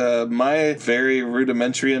 because my very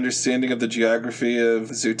rudimentary understanding of the geography of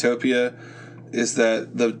Zootopia is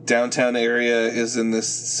that the downtown area is in this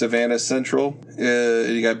Savannah Central.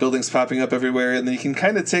 You got buildings popping up everywhere, and then you can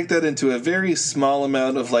kind of take that into a very small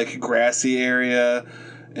amount of like grassy area,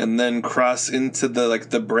 and then cross into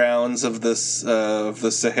the browns of the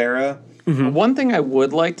Sahara. Mm-hmm. One thing I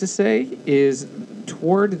would like to say is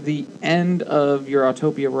toward the end of your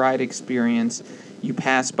Autopia ride experience, you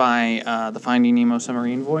pass by the Finding Nemo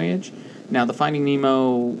submarine voyage. Now, the Finding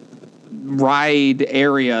Nemo ride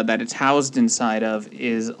area that it's housed inside of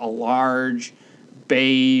is a large,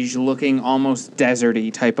 beige-looking, almost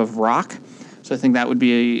deserty type of rock. So I think that would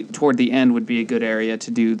be toward the end would be a good area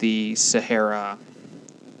to do the Sahara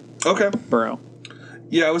burrow.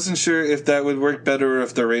 Yeah, I wasn't sure if that would work better or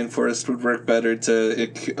if the rainforest would work better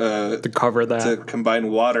to cover that. to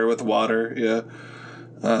combine water with water. Yeah.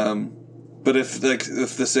 But if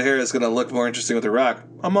the Sahara is going to look more interesting with the rock,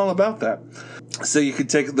 I'm all about that. So you could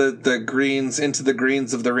take the greens into the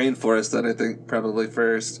greens of the rainforest, that I think probably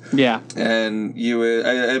first. Yeah. And you would,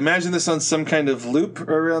 I imagine this on some kind of loop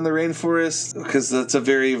around the rainforest, because that's a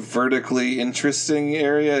very vertically interesting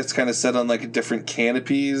area. It's kind of set on like different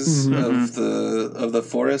canopies of the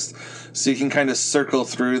forest. So you can kind of circle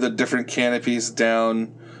through the different canopies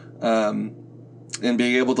down, and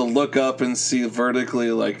being able to look up and see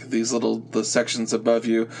vertically like the sections above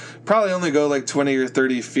you. Probably only go like 20 or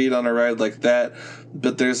 30 feet on a ride like that,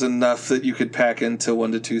 but there's enough that you could pack into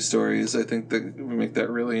 1 to 2 stories. I think that would make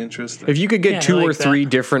that really interesting. If you could get 2 or 3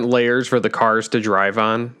 different layers for the cars to drive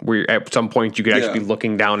on, where at some point you could actually be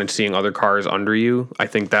looking down and seeing other cars under you, I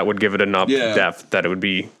think that would give it enough depth that it would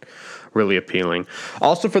be really appealing.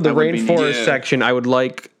 Also for the rainforest section, I would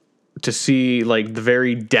like to see like the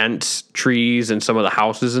very dense trees and some of the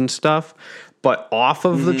houses and stuff, but off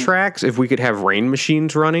of the tracks, if we could have rain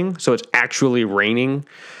machines running, so it's actually raining.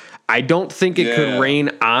 I don't think it could rain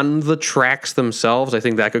on the tracks themselves. I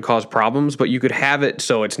think that could cause problems, but you could have it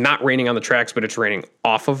so it's not raining on the tracks, but it's raining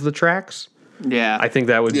off of the tracks. Yeah. I think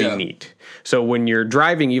that would be neat. So when you're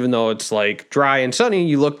driving, even though it's like dry and sunny,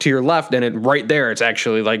 you look to your left and right there, it's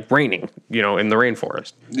actually like raining, in the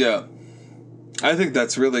rainforest. Yeah. I think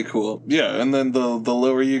that's really cool. Yeah, and then the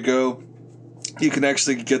lower you go, you can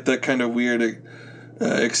actually get that kind of weird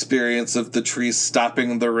experience of the trees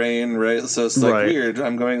stopping the rain, right? So it's like weird.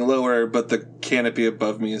 I'm going lower, but the canopy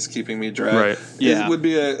above me is keeping me dry. Right. Yeah. It would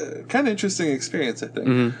be a kind of interesting experience, I think.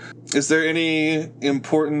 Mm-hmm. Is there any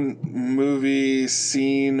important movie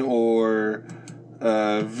scene or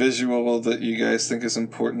visual that you guys think is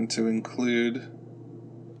important to include?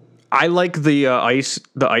 I like the ice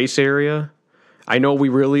area. I know we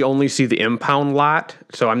really only see the impound lot,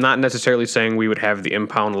 so I'm not necessarily saying we would have the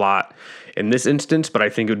impound lot in this instance, but I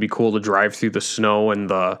think it would be cool to drive through the snow and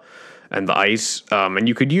the ice. And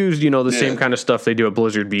you could use, the same kind of stuff they do at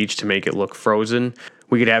Blizzard Beach to make it look frozen.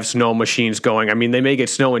 We could have snow machines going. I mean, they make it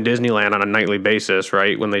snow in Disneyland on a nightly basis,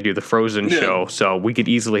 right, when they do the Frozen show. So we could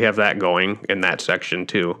easily have that going in that section,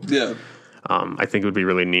 too. Yeah. I think it would be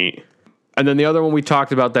really neat. And then the other one we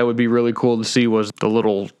talked about that would be really cool to see was the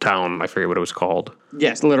little town. I forget what it was called.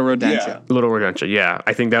 Yes, Little Rodentia. Yeah. Little Rodentia, yeah.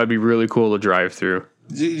 I think that would be really cool to drive through.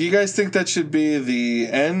 Do you guys think that should be the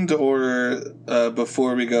end or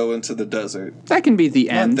before we go into the desert? That can be the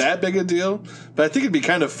end. Not that big a deal, but I think it'd be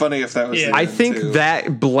kind of funny if that was the end, I think too.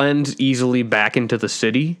 that blends easily back into the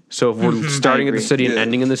city. So if we're starting at the city and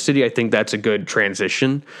ending in the city, I think that's a good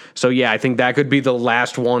transition. So yeah, I think that could be the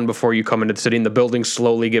last one before you come into the city, and the buildings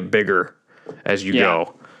slowly get bigger as you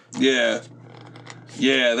go. Yeah.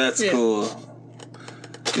 Yeah, that's cool.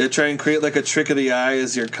 Yeah, try and create like a trick of the eye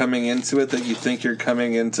as you're coming into it, that you think you're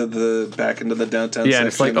coming back into the downtown section. And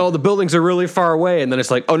it's like, oh, the buildings are really far away, and then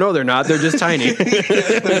it's like, oh no, they're not. They're just tiny. They're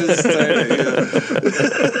just tiny,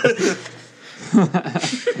 yeah.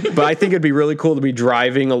 But I think it'd be really cool to be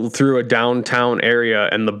driving through a downtown area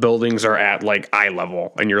and the buildings are at like eye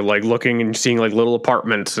level, and you're like looking and seeing like little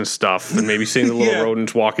apartments and stuff, and maybe seeing the little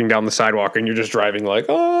rodents walking down the sidewalk, and you're just driving like,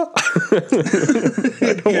 oh,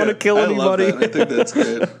 I don't want to kill anybody. I think that's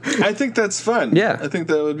good. I think that's fun. Yeah. I think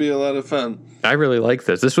that would be a lot of fun. I really like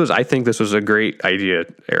this. I think this was a great idea,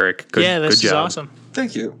 Eric. Good this job. is awesome.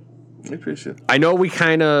 Thank you. I appreciate it. I know we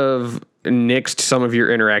kind of nixed some of your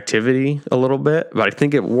interactivity a little bit, but I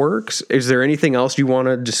think it works. Is there anything else you want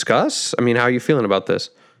to discuss? I mean, how are you feeling about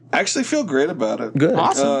this? I actually feel great about it. Good.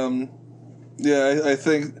 Awesome. I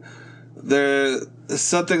think there's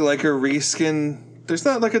something like a reskin. There's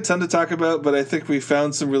not like a ton to talk about, but I think we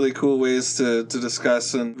found some really cool ways to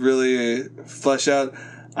discuss and really flesh out.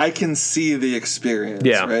 I can see the experience,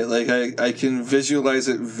 right? Like I can visualize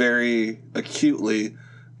it very acutely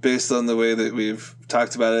based on the way that we've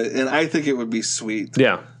talked about it, and I think it would be sweet.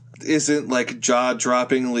 Yeah. Isn't like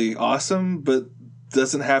jaw-droppingly awesome, but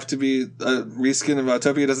doesn't have to be a reskin of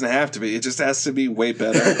Autopia. Doesn't have to be. It just has to be way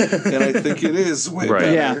better, and I think it is way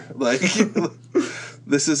better. Yeah. Like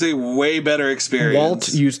this is a way better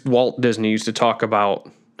experience. Walt Disney used to talk about.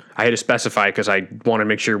 I had to specify because I wanted to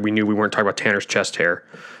make sure we knew we weren't talking about Tanner's chest hair.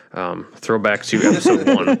 Throwback to episode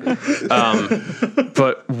 1.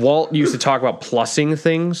 But Walt used to talk about plussing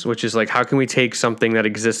things, which is like, how can we take something that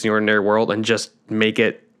exists in the ordinary world and just make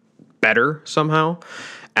it better somehow?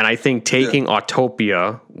 And I think taking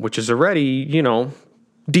Autopia, which is already,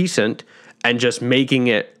 decent, and just making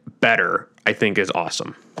it better, I think is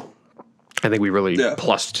awesome. I think we really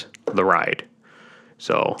plussed the ride.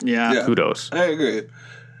 So kudos. I agree.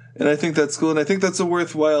 And I think that's cool. And I think that's a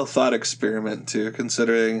worthwhile thought experiment too,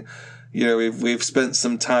 considering, you know, we've spent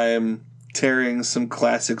some time tearing some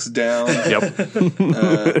classics down.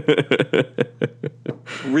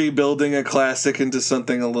 Rebuilding a classic into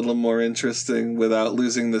something a little more interesting without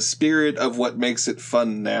losing the spirit of what makes it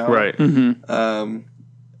fun now. Right.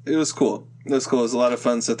 It was cool. It was a lot of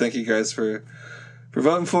fun. So thank you guys for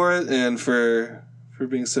voting for it and for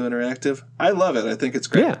being so interactive. I love it. I think it's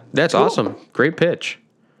great. Yeah, that's awesome. Great pitch.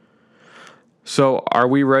 So are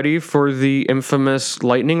we ready for the infamous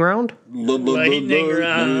lightning round? Lightning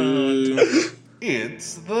round.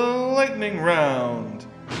 It's the lightning round.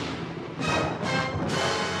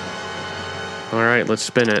 All right, let's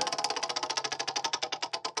spin it.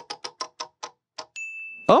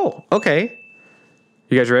 Oh, okay.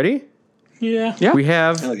 You guys ready? Yeah. We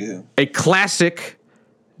have Hell yeah. a classic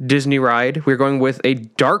Disney ride. We're going with a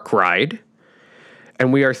dark ride.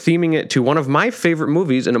 And we are theming it to one of my favorite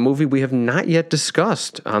movies and a movie we have not yet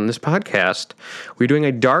discussed on this podcast. We're doing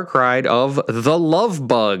a dark ride of The Love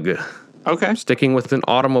Bug. Okay. Sticking with an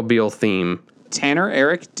automobile theme. Tanner,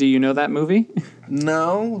 Eric, do you know that movie?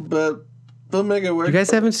 No, but they'll make it work. You guys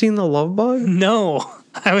haven't seen The Love Bug? No.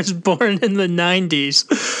 I was born in the 90s.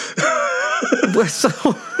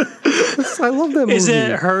 I love that movie. Is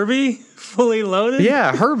it Herbie? Fully Loaded?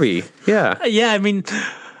 Yeah, Herbie. Yeah. Yeah, I mean,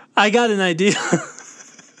 I got an idea.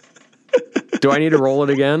 Do I need to roll it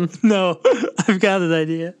again? No, I've got an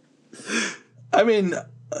idea. I mean,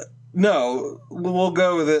 no, we'll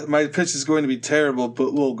go with it. My pitch is going to be terrible,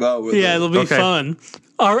 but we'll go with it. Yeah, it'll be fun.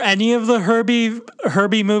 Are any of the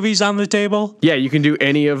Herbie movies on the table? Yeah, you can do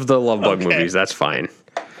any of the Love Bug movies. That's fine.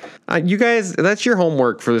 You guys, that's your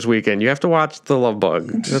homework for this weekend. You have to watch The Love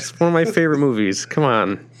Bug. That's one of my favorite movies. Come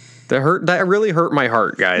on. That really hurt my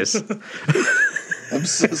heart, guys. I'm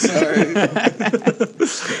so sorry.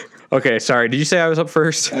 Okay, sorry. Did you say I was up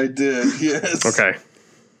first? I did, yes. Okay.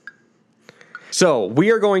 So,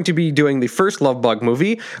 we are going to be doing the first Love Bug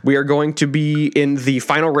movie. We are going to be in the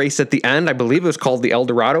final race at the end. I believe it was called the El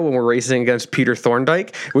Dorado when we're racing against Peter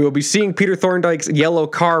Thorndike. We will be seeing Peter Thorndike's yellow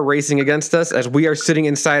car racing against us as we are sitting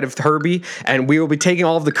inside of Herbie, and we will be taking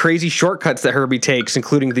all of the crazy shortcuts that Herbie takes,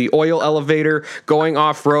 including the oil elevator, going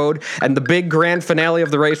off-road, and the big grand finale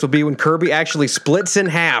of the race will be when Kirby actually splits in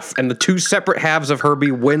half and the two separate halves of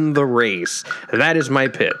Herbie win the race. That is my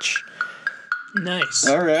pitch. Nice.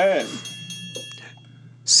 All right.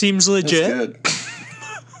 Seems legit.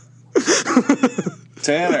 That's good.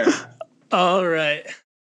 Tanner. All right.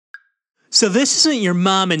 So this isn't your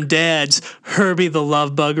mom and dad's Herbie the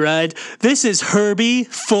Love Bug ride. This is Herbie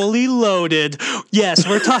Fully Loaded. Yes,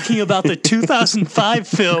 we're talking about the 2005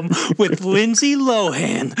 film with Lindsay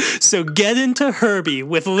Lohan. So get into Herbie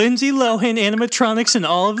with Lindsay Lohan animatronics and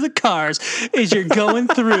all of the cars as you're going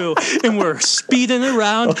through, and we're speeding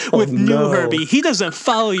around with new Herbie. He doesn't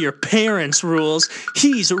follow your parents' rules.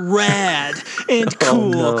 He's rad and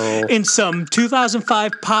cool. And some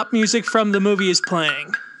 2005 pop music from the movie is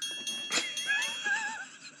playing.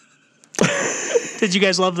 Did you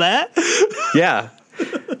guys love that? Yeah.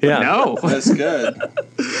 Yeah. No. That's good.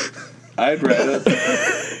 I'd read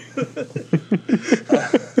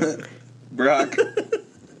it. Brock.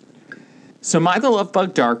 So my The Love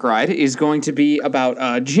Bug Dark Ride is going to be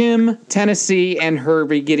about Jim, Tennessee, and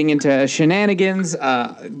Herbie getting into shenanigans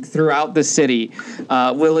throughout the city.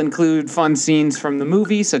 Will include fun scenes from the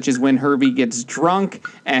movie, such as when Herbie gets drunk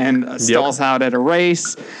and stalls out at a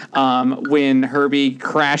race, when Herbie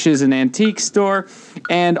crashes an antique store,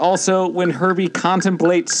 and also when Herbie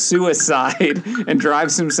contemplates suicide and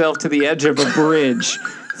drives himself to the edge of a bridge,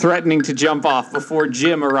 threatening to jump off before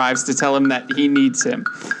Jim arrives to tell him that he needs him.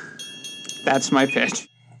 That's my pitch.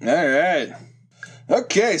 All right.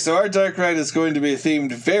 Okay, so our dark ride is going to be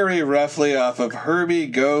themed very roughly off of Herbie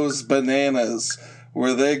Goes Bananas,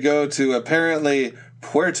 where they go to apparently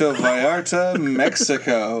Puerto Vallarta,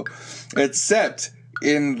 Mexico. Except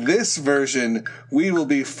in this version, we will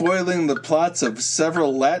be foiling the plots of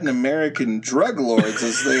several Latin American drug lords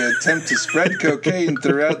as they attempt to spread cocaine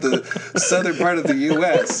throughout the southern part of the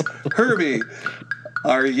U.S. Herbie,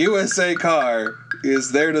 our USA car,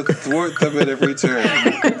 is there to thwart them at every turn.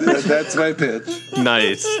 That's my pitch.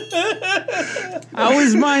 Nice. How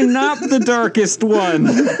is mine not the darkest one?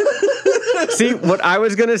 See, what I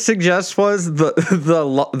was gonna suggest was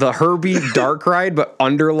the Herbie dark ride, but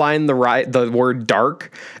underline the word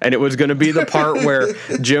dark, and it was gonna be the part where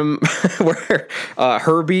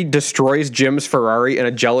Herbie destroys Jim's Ferrari in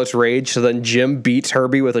a jealous rage. So then Jim beats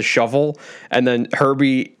Herbie with a shovel, and then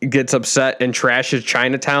Herbie gets upset and trashes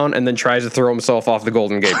Chinatown, and then tries to throw himself off the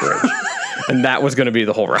Golden Gate Bridge. And that was gonna be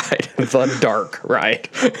the whole ride, the dark ride.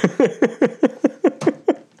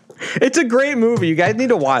 It's a great movie. You guys need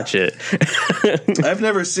to watch it. I've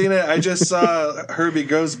never seen it. I just saw Herbie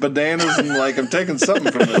Goes Bananas and I'm taking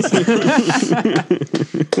something from this.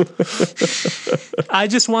 I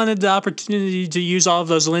just wanted the opportunity to use all of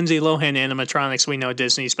those Lindsay Lohan animatronics we know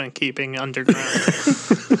Disney's been keeping underground.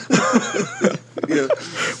 Yeah.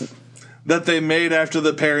 That they made after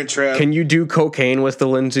The Parent Trap. Can you do cocaine with the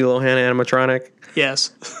Lindsay Lohan animatronic?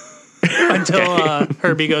 Yes. Until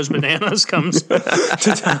Herbie Goes Bananas comes to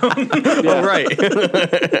town. Yeah. Oh, right.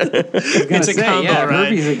 It's a combo, yeah, right?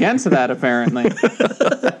 Herbie's against that, apparently.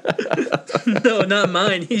 No, not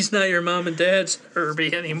mine. He's not your mom and dad's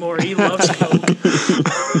Herbie anymore. He loves coke.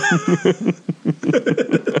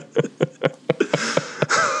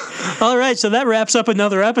 All right, so that wraps up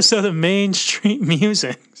another episode of Main Street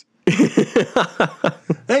Musings.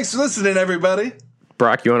 Thanks for listening, everybody.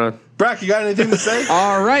 Brock, you want to... Brock, you got anything to say?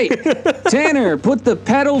 All right. Tanner, put the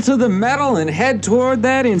pedal to the metal and head toward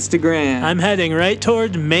that Instagram. I'm heading right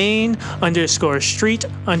toward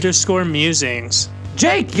main_street_musings.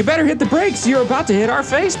 Jake, you better hit the brakes. You're about to hit our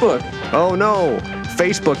Facebook. Oh, no.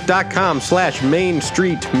 Facebook.com/Main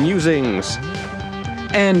Street Musings.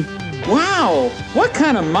 And wow, what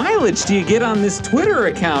kind of mileage do you get on this Twitter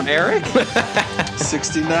account, Eric?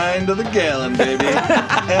 69 to the gallon, baby.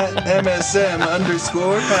 At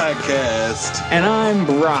MSM_podcast. And I'm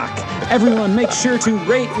Brock. Everyone, make sure to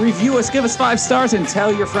rate, review us, give us 5 stars, and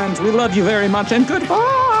tell your friends we love you very much. And goodbye.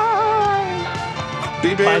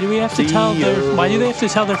 Why do we have to tell why do they have to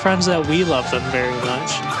tell their friends that we love them very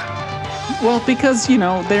much? Well, because,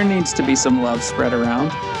 there needs to be some love spread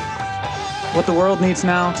around. What the world needs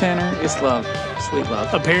now, Tanner, is love. Sweet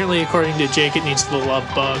love. Apparently, according to Jake, it needs the love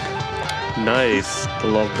bug. Nice. The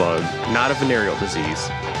love bug. Not a venereal disease.